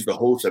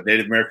host of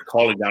Native America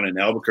Calling down in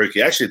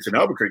Albuquerque. Actually, it's in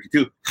Albuquerque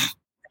too.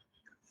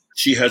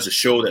 She has a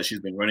show that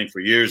she's been running for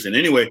years. And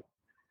anyway,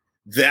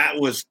 that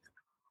was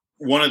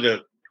one of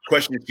the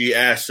questions she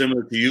asked,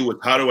 similar to you, was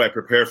how do I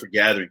prepare for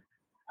gathering?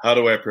 How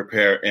do I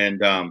prepare? And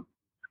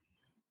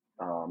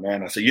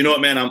man, I said, you know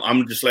what, man,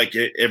 I'm just like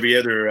every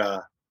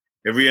other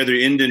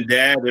Indian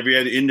dad, every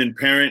other Indian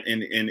parent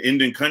in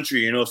Indian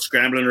country,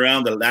 scrambling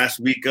around the last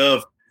week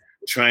of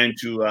trying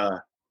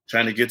to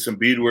get some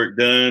beadwork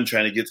done,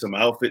 trying to get some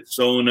outfits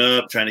sewn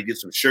up, trying to get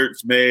some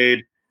shirts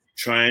made,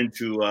 trying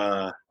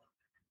to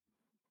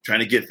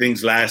get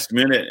things last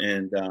minute.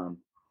 And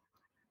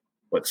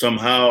but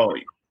somehow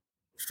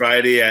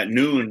Friday at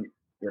noon,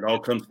 it all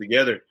comes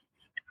together,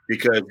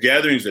 because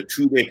gathering is a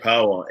 2-day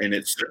powwow, and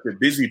it's such a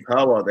busy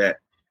powwow that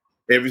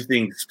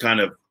everything's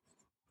kind of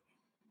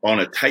on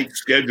a tight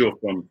schedule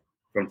from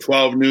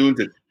 12 noon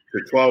to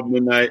 12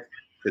 midnight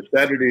to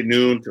Saturday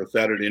noon to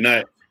Saturday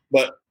night.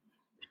 But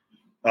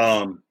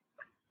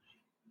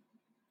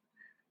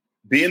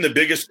being the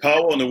biggest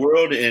powwow in the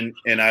world, and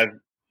I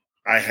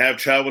have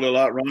traveled a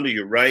lot, Rhonda,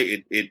 you're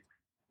right.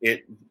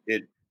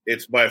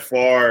 It's by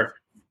far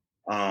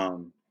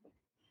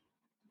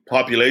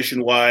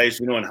population wise,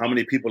 and how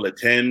many people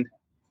attend,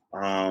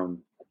 all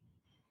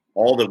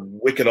the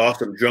wicked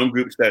awesome drum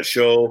groups that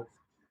show.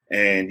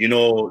 And,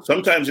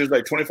 sometimes there's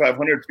like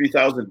 2,500,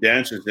 3,000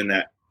 dancers in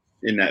that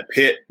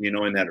pit,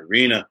 in that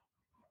arena.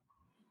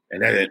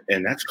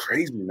 And that's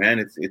crazy, man.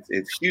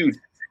 It's huge.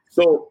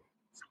 So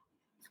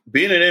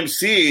being an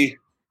MC,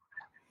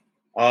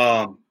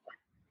 how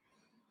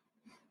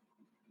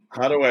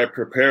do I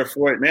prepare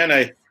for it, man?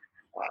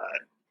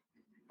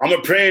 I'm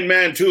a praying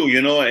man too,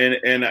 and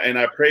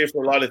I pray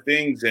for a lot of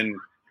things. And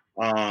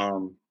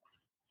I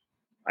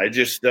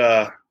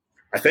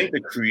thank the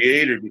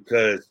Creator,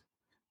 because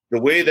the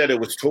way that it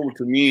was told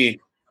to me,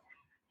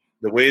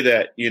 the way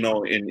that,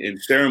 in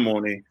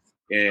ceremony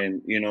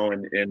and,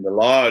 in the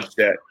lodge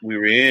that we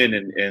were in,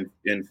 and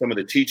some of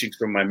the teachings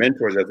from my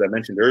mentors, as I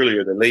mentioned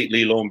earlier, the late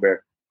Lee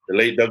Lombert, the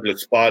late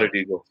Douglas Spotted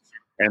Eagle,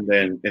 and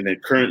then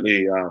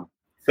currently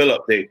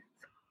Philip,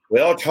 we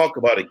all talk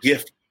about a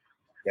gift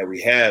that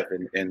we have,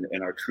 and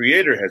our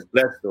Creator has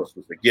blessed us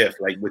with a gift.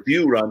 Like with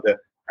you, Rhonda,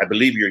 I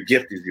believe your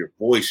gift is your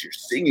voice, your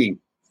singing,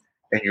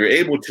 and you're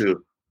able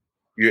to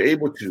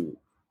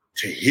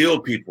heal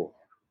people.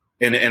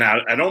 And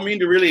I don't mean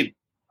to really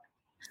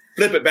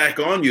flip it back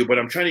on you, but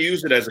I'm trying to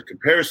use it as a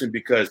comparison,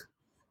 because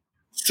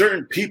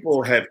certain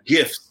people have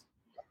gifts.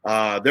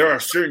 There are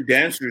certain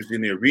dancers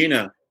in the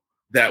arena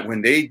that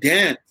when they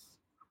dance,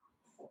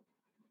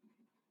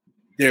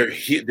 their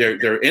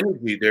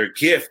energy, their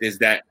gift is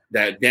that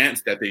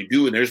dance that they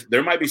do. And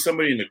there might be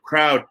somebody in the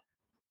crowd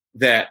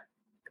that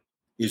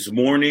is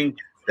mourning,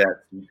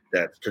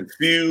 that's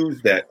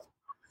confused,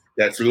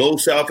 that's low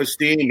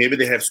self-esteem. Maybe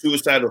they have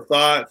suicidal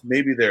thoughts.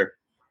 Maybe they're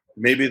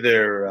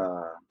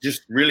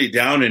just really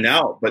down and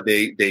out, but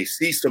they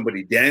see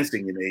somebody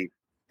dancing and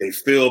they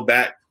feel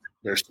back,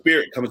 their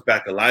spirit comes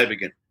back alive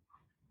again.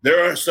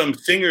 There are some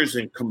singers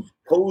and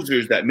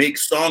composers that make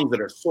songs that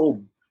are so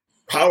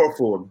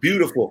powerful and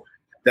beautiful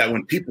that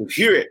when people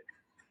hear it,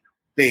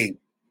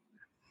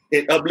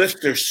 it uplifts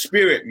their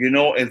spirit,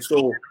 and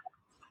so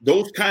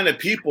those kind of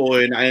people,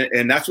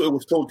 and that's what it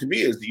was told to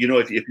me is,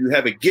 if you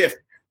have a gift,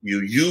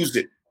 you use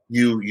it,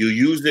 you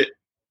use it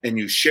and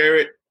you share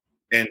it.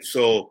 And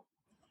so,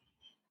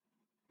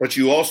 but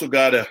you also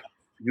gotta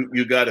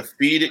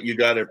feed it. You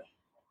gotta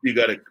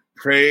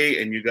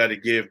pray, and you gotta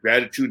give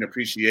gratitude and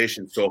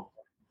appreciation. So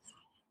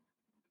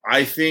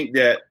I think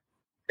that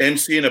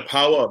emceeing a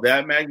powwow of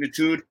that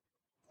magnitude,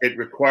 it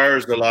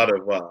requires a lot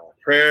of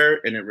prayer,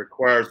 and it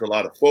requires a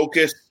lot of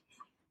focus,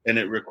 and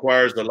it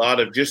requires a lot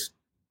of just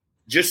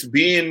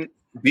being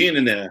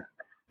in the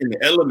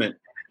element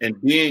and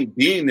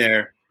being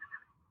there,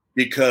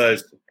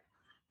 because,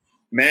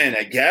 man,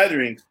 at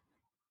gatherings,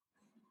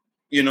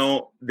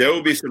 there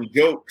will be some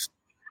jokes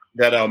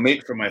that I'll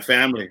make for my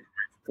family,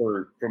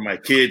 for my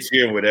kids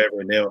here and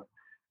whatever, and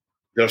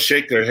they'll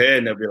shake their head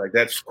and they'll be like,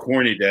 "That's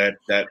corny, Dad.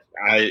 That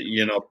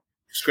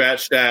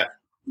scratch that,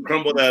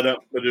 crumble that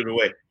up, put it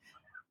away."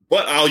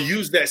 But I'll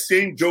use that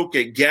same joke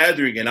at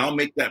gathering, and I'll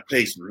make that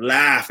place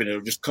laugh, and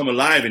it'll just come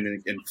alive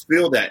and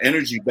feel that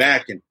energy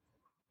back. And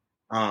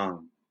I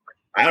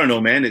don't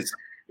know, man. It's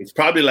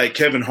probably like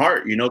Kevin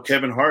Hart.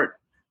 Kevin Hart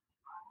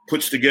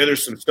puts together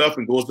some stuff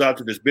and goes out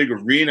to this big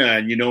arena,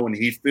 and when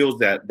he feels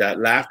that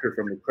laughter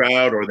from the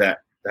crowd, or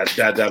that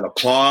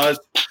applause,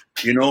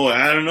 I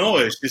don't know.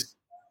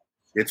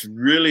 It's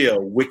really a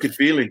wicked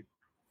feeling,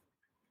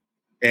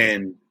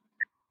 and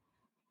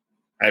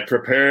I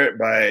prepare it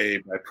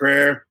by my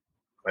prayer,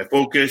 my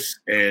focus,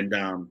 and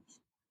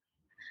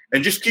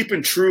just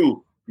keeping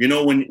true.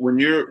 When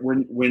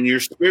your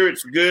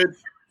spirit's good,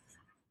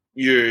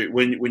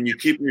 when you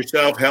keep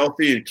yourself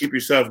healthy and keep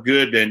yourself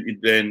good,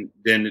 then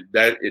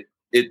that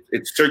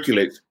it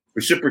circulates,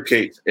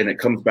 reciprocates, and it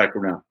comes back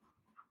around.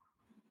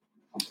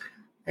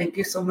 Thank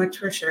you so much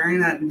for sharing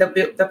that.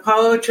 The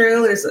Powwow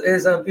Trail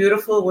is a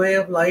beautiful way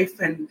of life,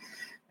 and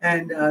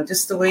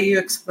just the way you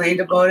explained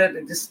about it,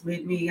 it just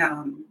made me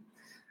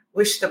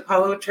wish the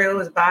Powwow Trail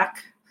was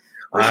back.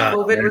 Wish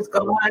COVID was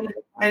gone.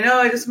 I know.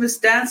 I just miss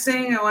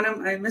dancing.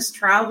 I miss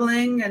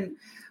traveling, and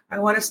I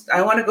want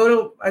to go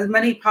to as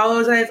many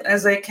powwows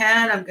as I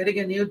can. I'm getting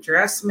a new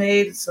dress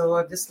made, so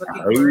I'm just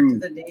looking forward to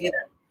the day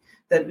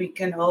that we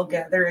can all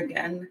gather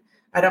again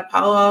at a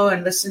powwow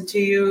and listen to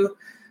you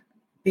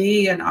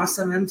be an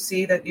awesome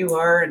MC that you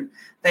are. And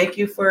thank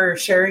you for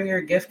sharing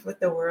your gift with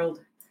the world.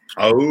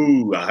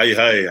 Oh,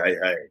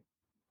 hi.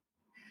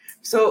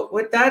 So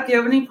with that, do you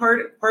have any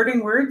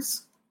parting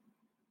words?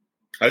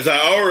 Is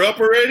that hour up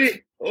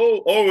already?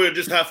 Oh, we're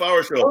just half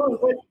hour show.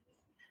 Oh,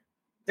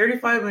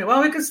 35 minutes.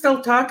 Well, we can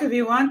still talk if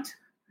you want.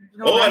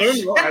 I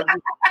don't know.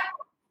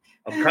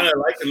 I'm kind of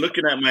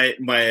looking at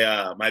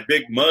my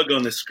big mug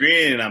on the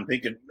screen, and I'm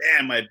thinking,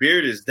 man, my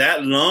beard is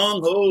that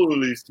long.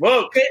 Holy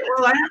smoke! Okay,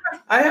 well,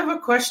 I have a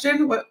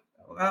question. What?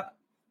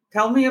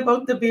 Tell me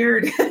about the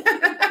beard.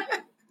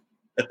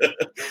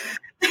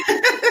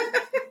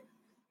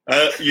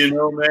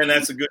 Man,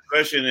 that's a good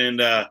question, and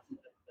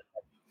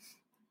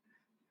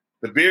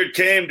the beard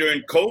came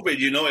during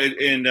COVID.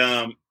 And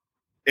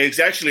it's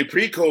actually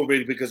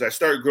pre-COVID because I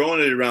started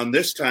growing it around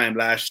this time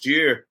last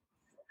year,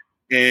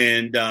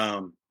 and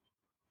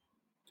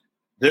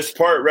this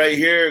part right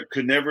here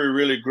could never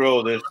really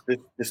grow.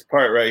 This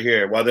part right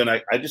here. Well, then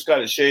I just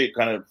got it shaved,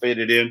 kind of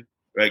faded in,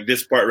 like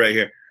this part right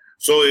here.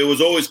 So it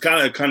was always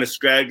kind of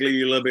scraggly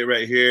a little bit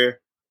right here,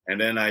 and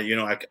then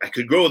I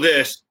could grow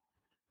this,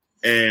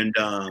 and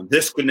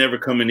this could never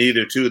come in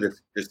either too.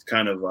 This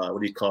kind of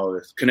what do you call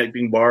this?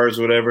 Connecting bars,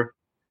 or whatever.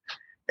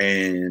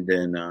 And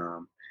then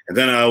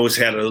I always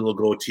had a little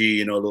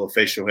goatee, a little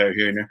facial hair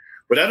here and there.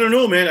 But I don't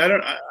know, man. I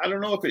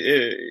don't know if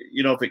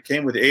if it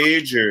came with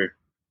age or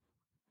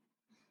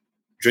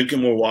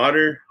drinking more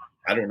water.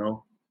 I don't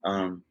know.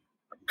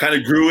 Kind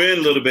of grew in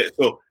a little bit,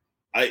 so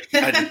I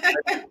decided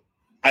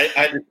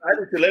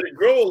to let it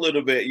grow a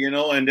little bit,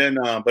 and then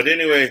but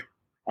anyway,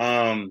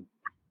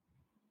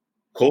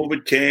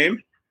 COVID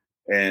came,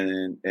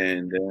 and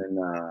then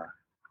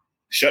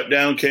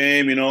shutdown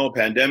came,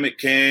 pandemic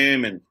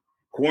came, and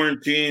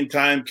quarantine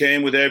time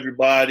came with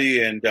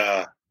everybody, and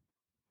I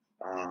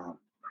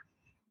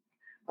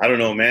don't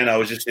know, man. I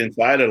was just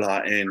inside a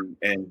lot, and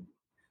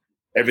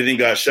everything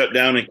got shut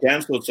down and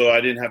canceled, so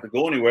I didn't have to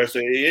go anywhere. So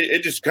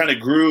it just kind of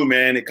grew,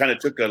 man. It kind of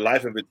took a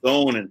life of its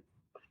own,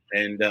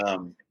 and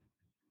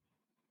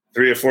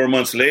 3 or 4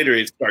 months later,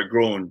 it started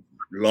growing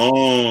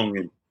long,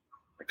 and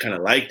I kind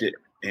of liked it.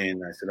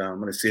 And I said, I'm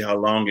going to see how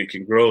long it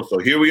can grow. So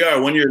here we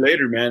are, 1 year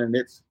later, man, and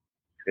it's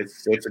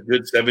a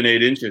good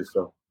 7-8 inches.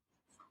 So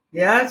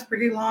yeah, it's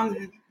pretty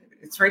long.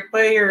 It's right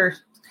by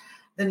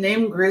the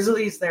name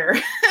Grizzlies there,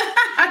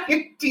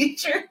 your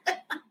teacher.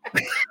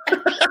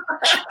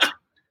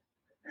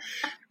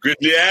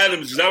 Grizzly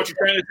Adams, is that what you're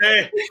trying to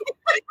say?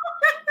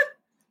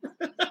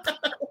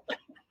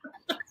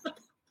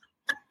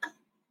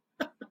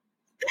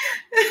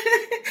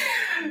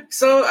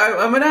 So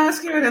I'm going to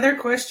ask you another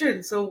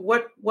question. So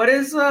what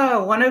is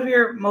one of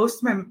your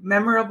most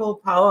memorable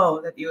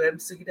powwow that you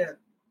emceed at?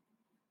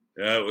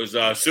 Yeah, it was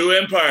Sioux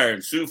Empire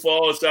in Sioux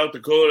Falls, South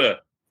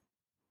Dakota.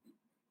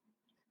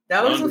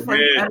 That was a fun.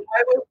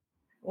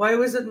 Why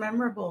was it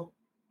memorable?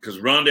 Because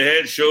Rhonda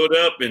Head showed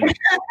up, and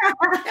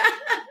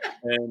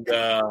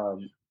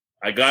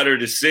I got her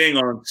to sing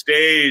on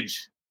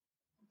stage.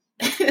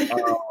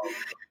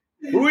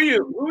 Who were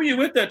you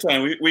with that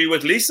time? Were you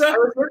with Lisa? I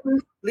was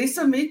with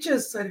Lisa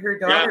Meaches and her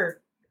daughter.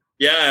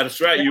 Yeah,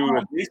 that's right. Yeah. You were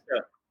with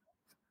Lisa.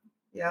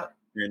 Yeah.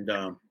 And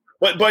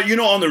but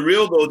on the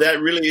real though,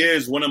 that really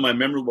is one of my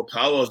memorable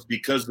powwows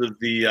because of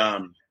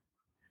the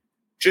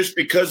just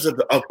because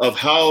of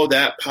how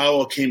that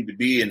powwow came to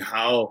be and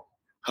how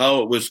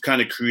it was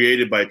kind of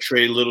created by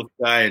Trey Little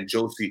Sky and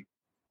Josie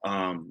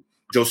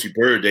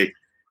Bird.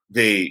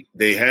 They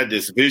had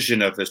this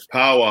vision of this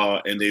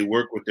powwow, and they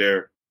worked with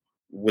the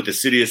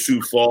city of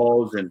Sioux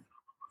Falls, and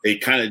they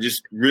kind of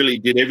just really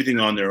did everything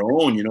on their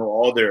own.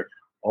 All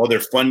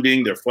their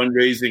funding, their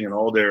fundraising, and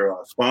all their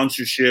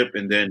sponsorship,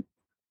 and then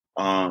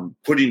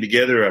putting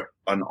together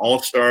an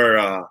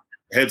all-star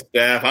head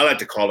staff. I like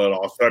to call it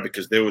all-star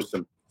because there was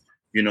some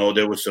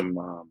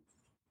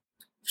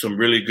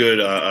really good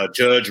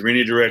judge,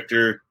 arena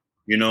director,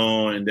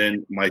 and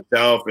then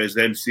myself as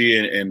MC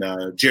and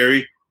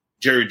Jerry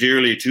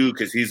Dearly too,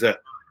 because he's an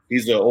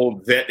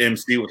old vet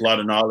MC with a lot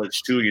of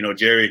knowledge too.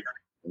 Jerry,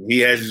 he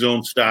has his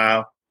own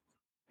style,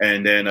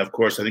 and then of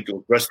course I think it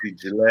was Rusty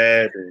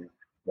Gillette and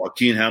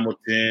Joaquin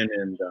Hamilton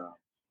and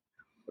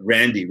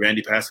Randy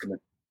Pascaman.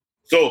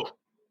 So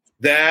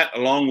that,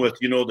 along with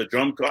the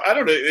drum, I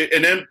don't know,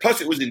 and then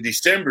plus it was in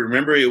December.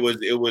 Remember, it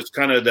was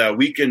kind of the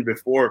weekend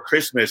before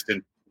Christmas,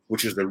 and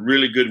which was a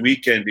really good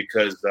weekend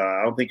because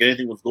I don't think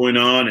anything was going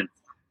on,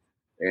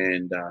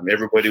 and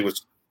everybody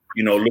was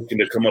looking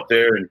to come up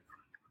there and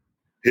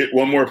hit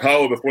one more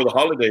powwow before the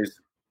holidays.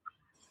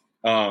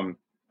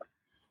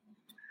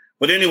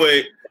 But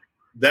anyway,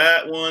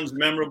 that one's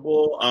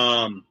memorable.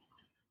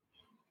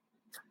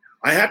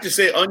 I have to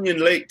say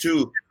Onion Lake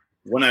too.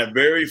 When I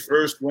very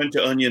first went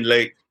to Onion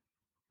Lake,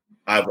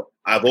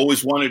 I've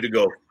always wanted to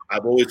go.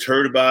 I've always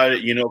heard about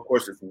it. Of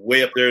course, it's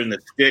way up there in the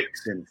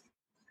sticks, and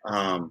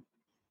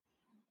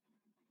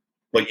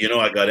but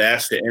I got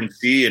asked to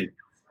MC,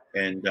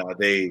 and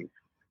they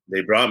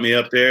brought me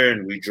up there,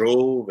 and we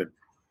drove, and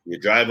you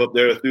drive up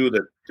there through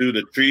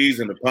the trees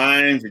and the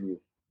pines, and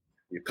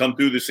you come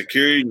through the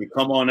security, and you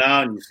come on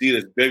out, and you see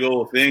this big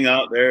old thing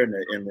out there in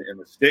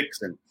the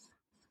sticks, and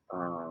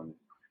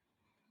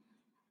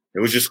it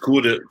was just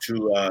cool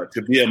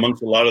to be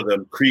amongst a lot of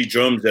the Cree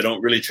drums that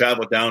don't really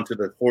travel down to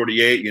the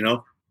 48,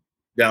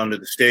 down to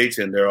the States,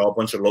 and they're all a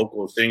bunch of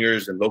local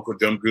singers and local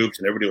drum groups,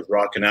 and everybody was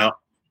rocking out.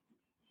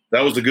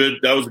 That was a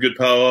good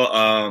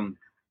powwow.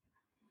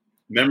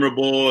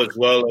 Memorable, as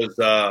well as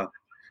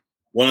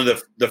one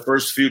of the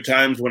first few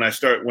times when I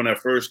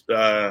first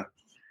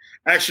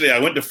actually I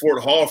went to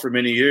Fort Hall for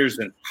many years,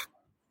 and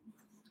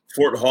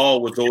Fort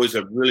Hall was always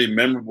a really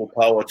memorable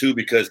powwow too,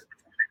 because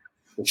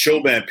the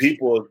show band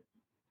people,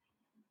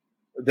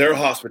 their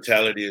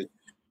hospitality is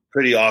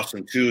pretty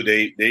awesome too.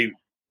 They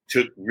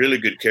took really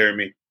good care of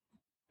me,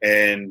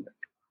 and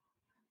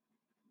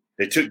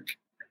they took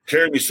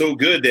care of me so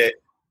good that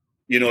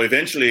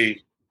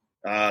eventually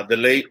the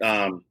late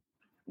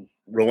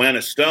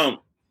Rowena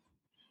Stump,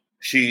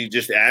 she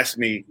just asked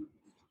me,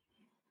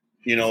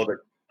 that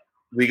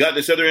we got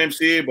this other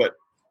MC, but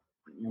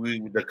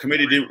the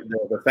committee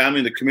the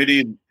family, the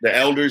committee, the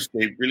elders,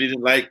 they really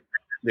didn't like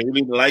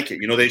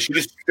it. She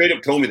just straight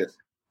up told me this.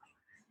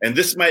 And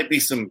this might be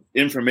some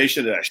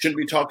information that I shouldn't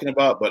be talking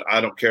about, but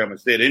I don't care. I'm going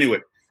to say it anyway.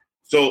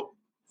 So,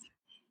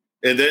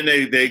 and then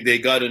they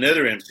got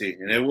another MC,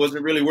 and it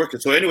wasn't really working.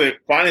 So anyway,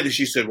 finally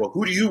she said, well,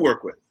 who do you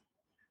work with?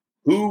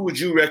 Who would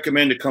you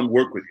recommend to come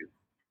work with you?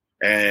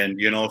 And,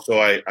 so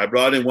I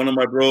brought in one of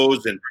my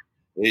bros, and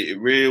it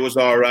really was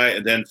all right.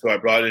 And then, so I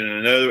brought in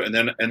another, and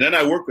then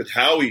I worked with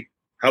Howie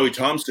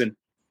Thompson.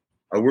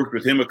 I worked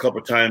with him a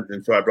couple of times.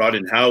 And so I brought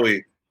in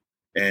Howie,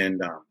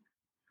 and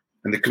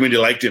the committee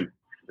liked him.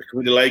 The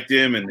committee liked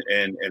him, and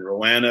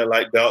Rowena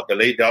liked the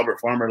late Dalbert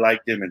Farmer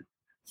liked him. And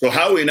so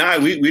Howie and I,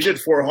 we did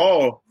Fort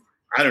Hall,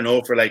 I don't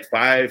know, for like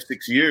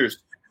 5-6 years,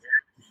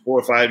 4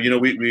 or 5,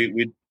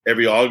 we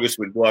every August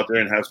we'd go out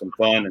there and have some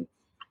fun. And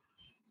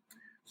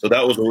so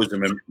that was always a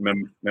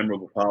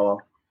memorable powwow.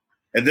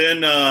 And then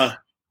last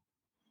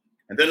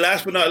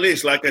but not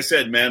least, like I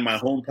said, man, my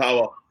home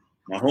powwow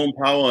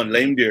in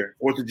Lame Deer,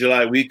 4th of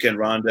July weekend,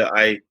 Rhonda,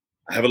 I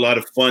have a lot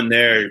of fun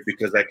there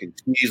because I can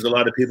tease a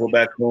lot of people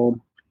back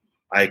home.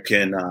 I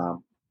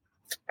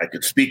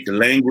could speak the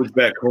language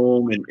back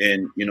home,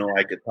 and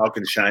I could talk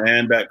in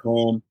Cheyenne back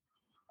home.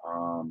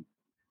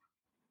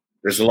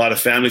 There's a lot of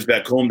families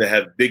back home that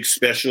have big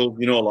specials,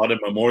 a lot of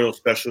memorial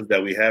specials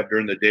that we have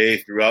during the day,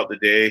 throughout the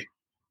day.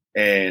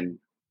 And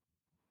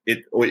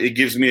it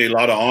gives me a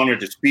lot of honor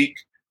to speak,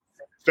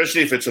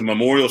 especially if it's a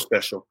memorial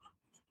special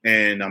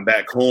and I'm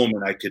back home,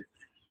 and I could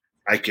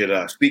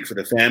speak for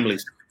the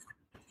families,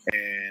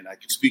 and I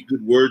could speak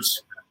good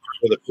words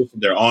for the person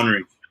they're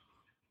honoring.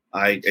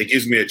 It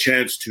gives me a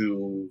chance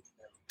to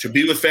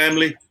be with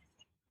family,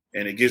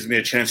 and it gives me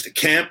a chance to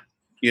camp.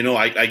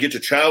 I get to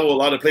travel a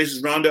lot of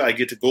places, Rhonda. I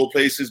get to go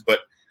places, but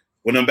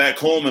when I'm back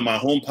home in my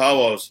home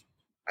powwows,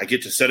 I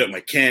get to set up my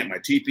camp, my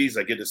teepees.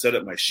 I get to set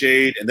up my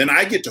shade, and then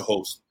I get to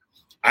host.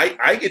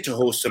 I get to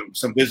host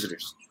some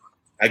visitors.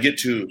 I get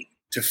to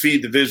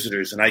feed the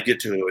visitors, and I get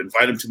to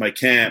invite them to my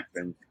camp,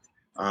 and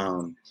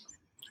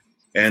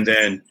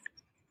then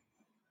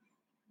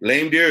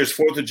Lame Deer is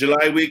 4th of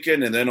July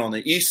weekend, and then on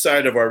the east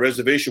side of our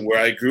reservation, where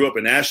I grew up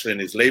in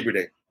Ashland, is Labor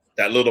Day.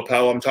 That little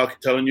powwow I'm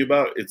telling you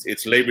about,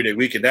 it's Labor Day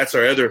weekend. That's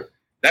our other.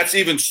 That's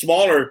even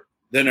smaller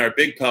than our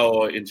big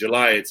powwow in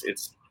July.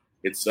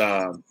 It's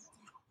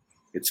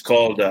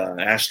called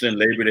Ashland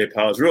Labor Day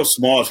powwow. It's real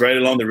small. It's right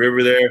along the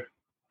river there,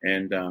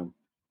 and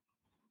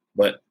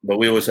but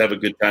we always have a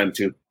good time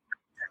too.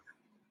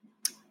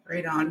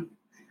 Right on.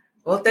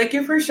 Well, thank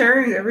you for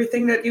sharing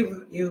everything that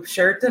you've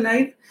shared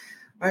tonight.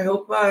 I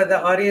hope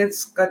the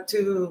audience got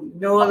to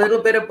know a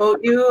little bit about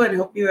you, and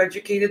hope you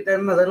educated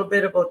them a little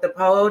bit about the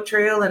powwow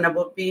trail and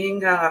about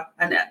being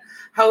and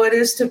how it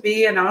is to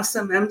be an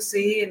awesome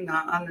MC and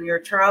on your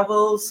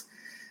travels.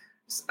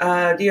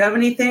 Do you have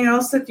anything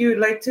else that you'd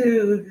like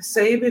to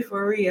say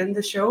before we end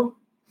the show?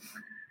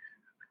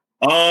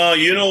 I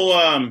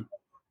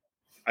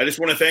just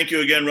want to thank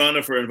you again,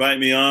 Rhonda, for inviting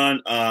me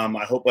on.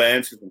 I hope I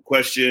answered some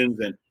questions,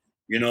 and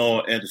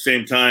at the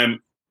same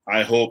time,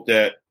 I hope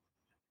that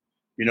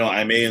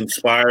I may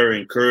inspire,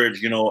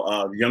 encourage,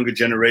 the younger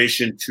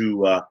generation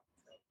to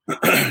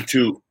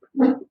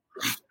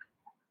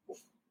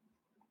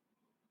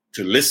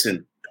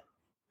listen,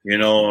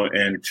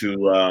 and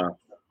to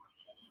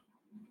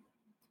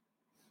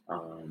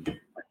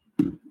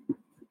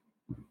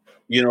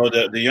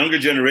the younger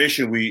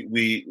generation.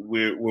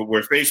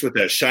 We're faced with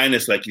that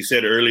shyness, like you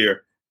said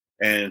earlier,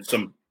 and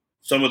some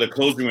of the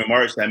closing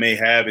remarks I may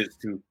have is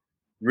to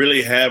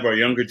really have our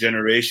younger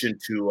generation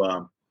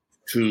to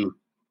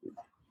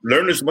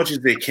learn as much as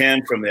they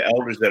can from the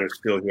elders that are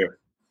still here.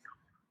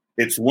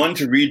 It's one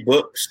to read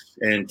books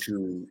and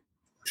to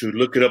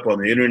look it up on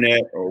the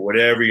internet or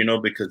whatever,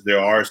 because there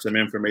are some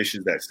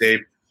information that's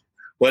saved.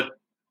 But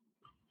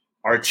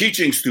our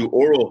teachings through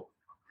oral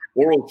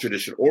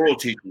tradition, oral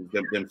teachings,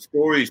 them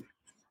stories,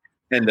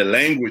 and the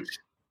language.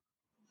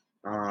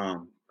 A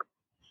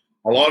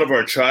lot of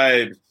our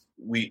tribes,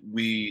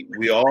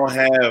 we all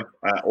have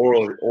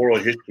oral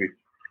history,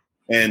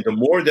 and the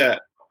more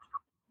that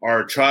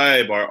our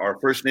tribe, our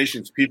First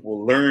Nations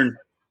people learn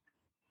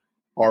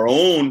our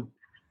own,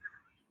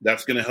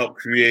 that's going to help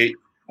create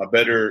a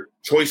better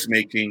choice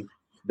making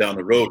down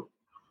the road.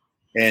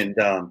 And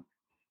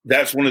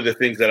that's one of the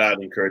things that I'd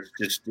encourage.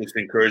 Just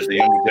encourage the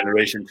younger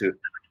generation to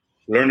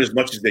learn as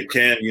much as they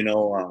can.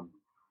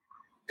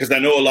 Because I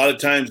know a lot of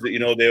times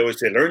that they always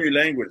say learn your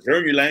language.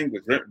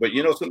 But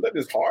sometimes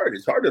it's hard.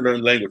 It's hard to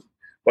learn language.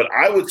 But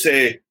I would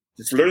say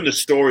just learn the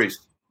stories.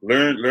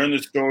 Learn the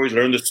stories.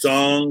 Learn the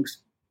songs.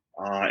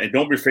 And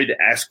don't be afraid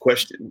to ask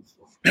questions.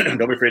 Don't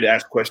be afraid to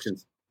ask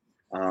questions.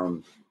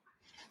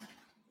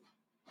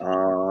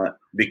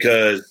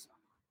 Because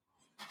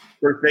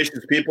First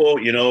Nations people,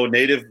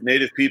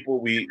 Native people,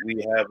 we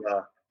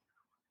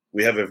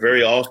have a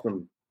very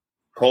awesome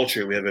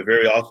culture. We have a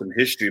very awesome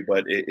history,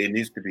 but it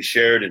needs to be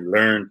shared and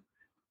learned.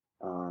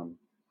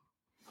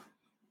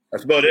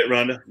 That's about it,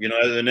 Rhonda.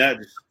 Other than that,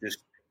 just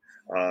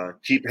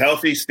keep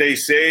healthy, stay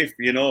safe.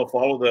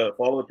 Follow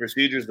the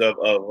procedures of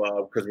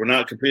because we're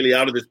not completely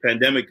out of this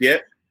pandemic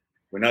yet.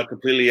 We're not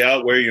completely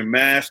out. Wear your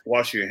mask,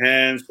 wash your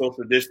hands,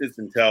 social distance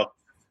until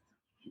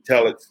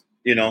it's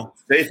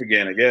safe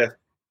again, I guess.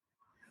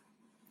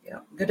 Yeah,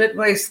 good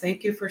advice.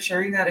 Thank you for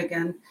sharing that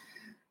again.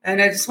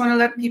 And I just want to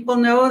let people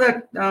know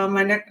that I'm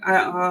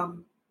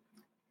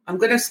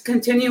going to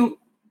continue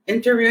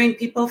interviewing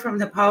people from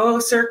the Powwow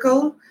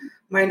Circle.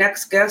 My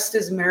next guest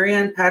is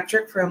Marianne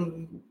Patrick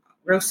from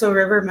Roseau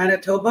River,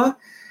 Manitoba.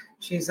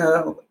 She's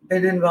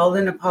been involved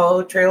in the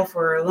Powwow Trail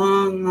for a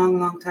long, long,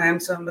 long time.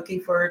 So I'm looking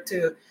forward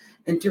to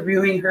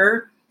interviewing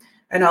her.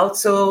 And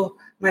also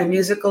my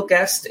musical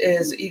guest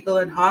is Eagle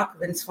and Hawk,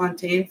 Vince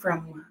Fontaine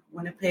from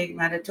Winnipeg,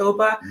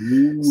 Manitoba.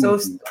 So I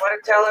want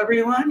to tell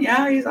everyone,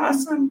 yeah, he's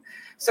awesome.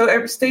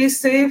 So stay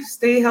safe,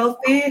 stay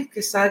healthy.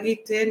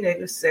 Kisagi te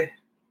neguse.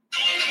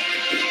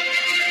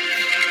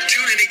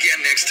 Tune in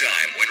again next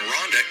time when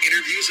Rhonda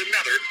interviews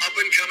another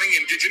up-and-coming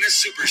Indigenous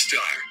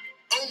superstar.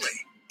 Only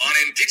on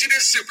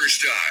Indigenous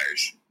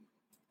Superstars.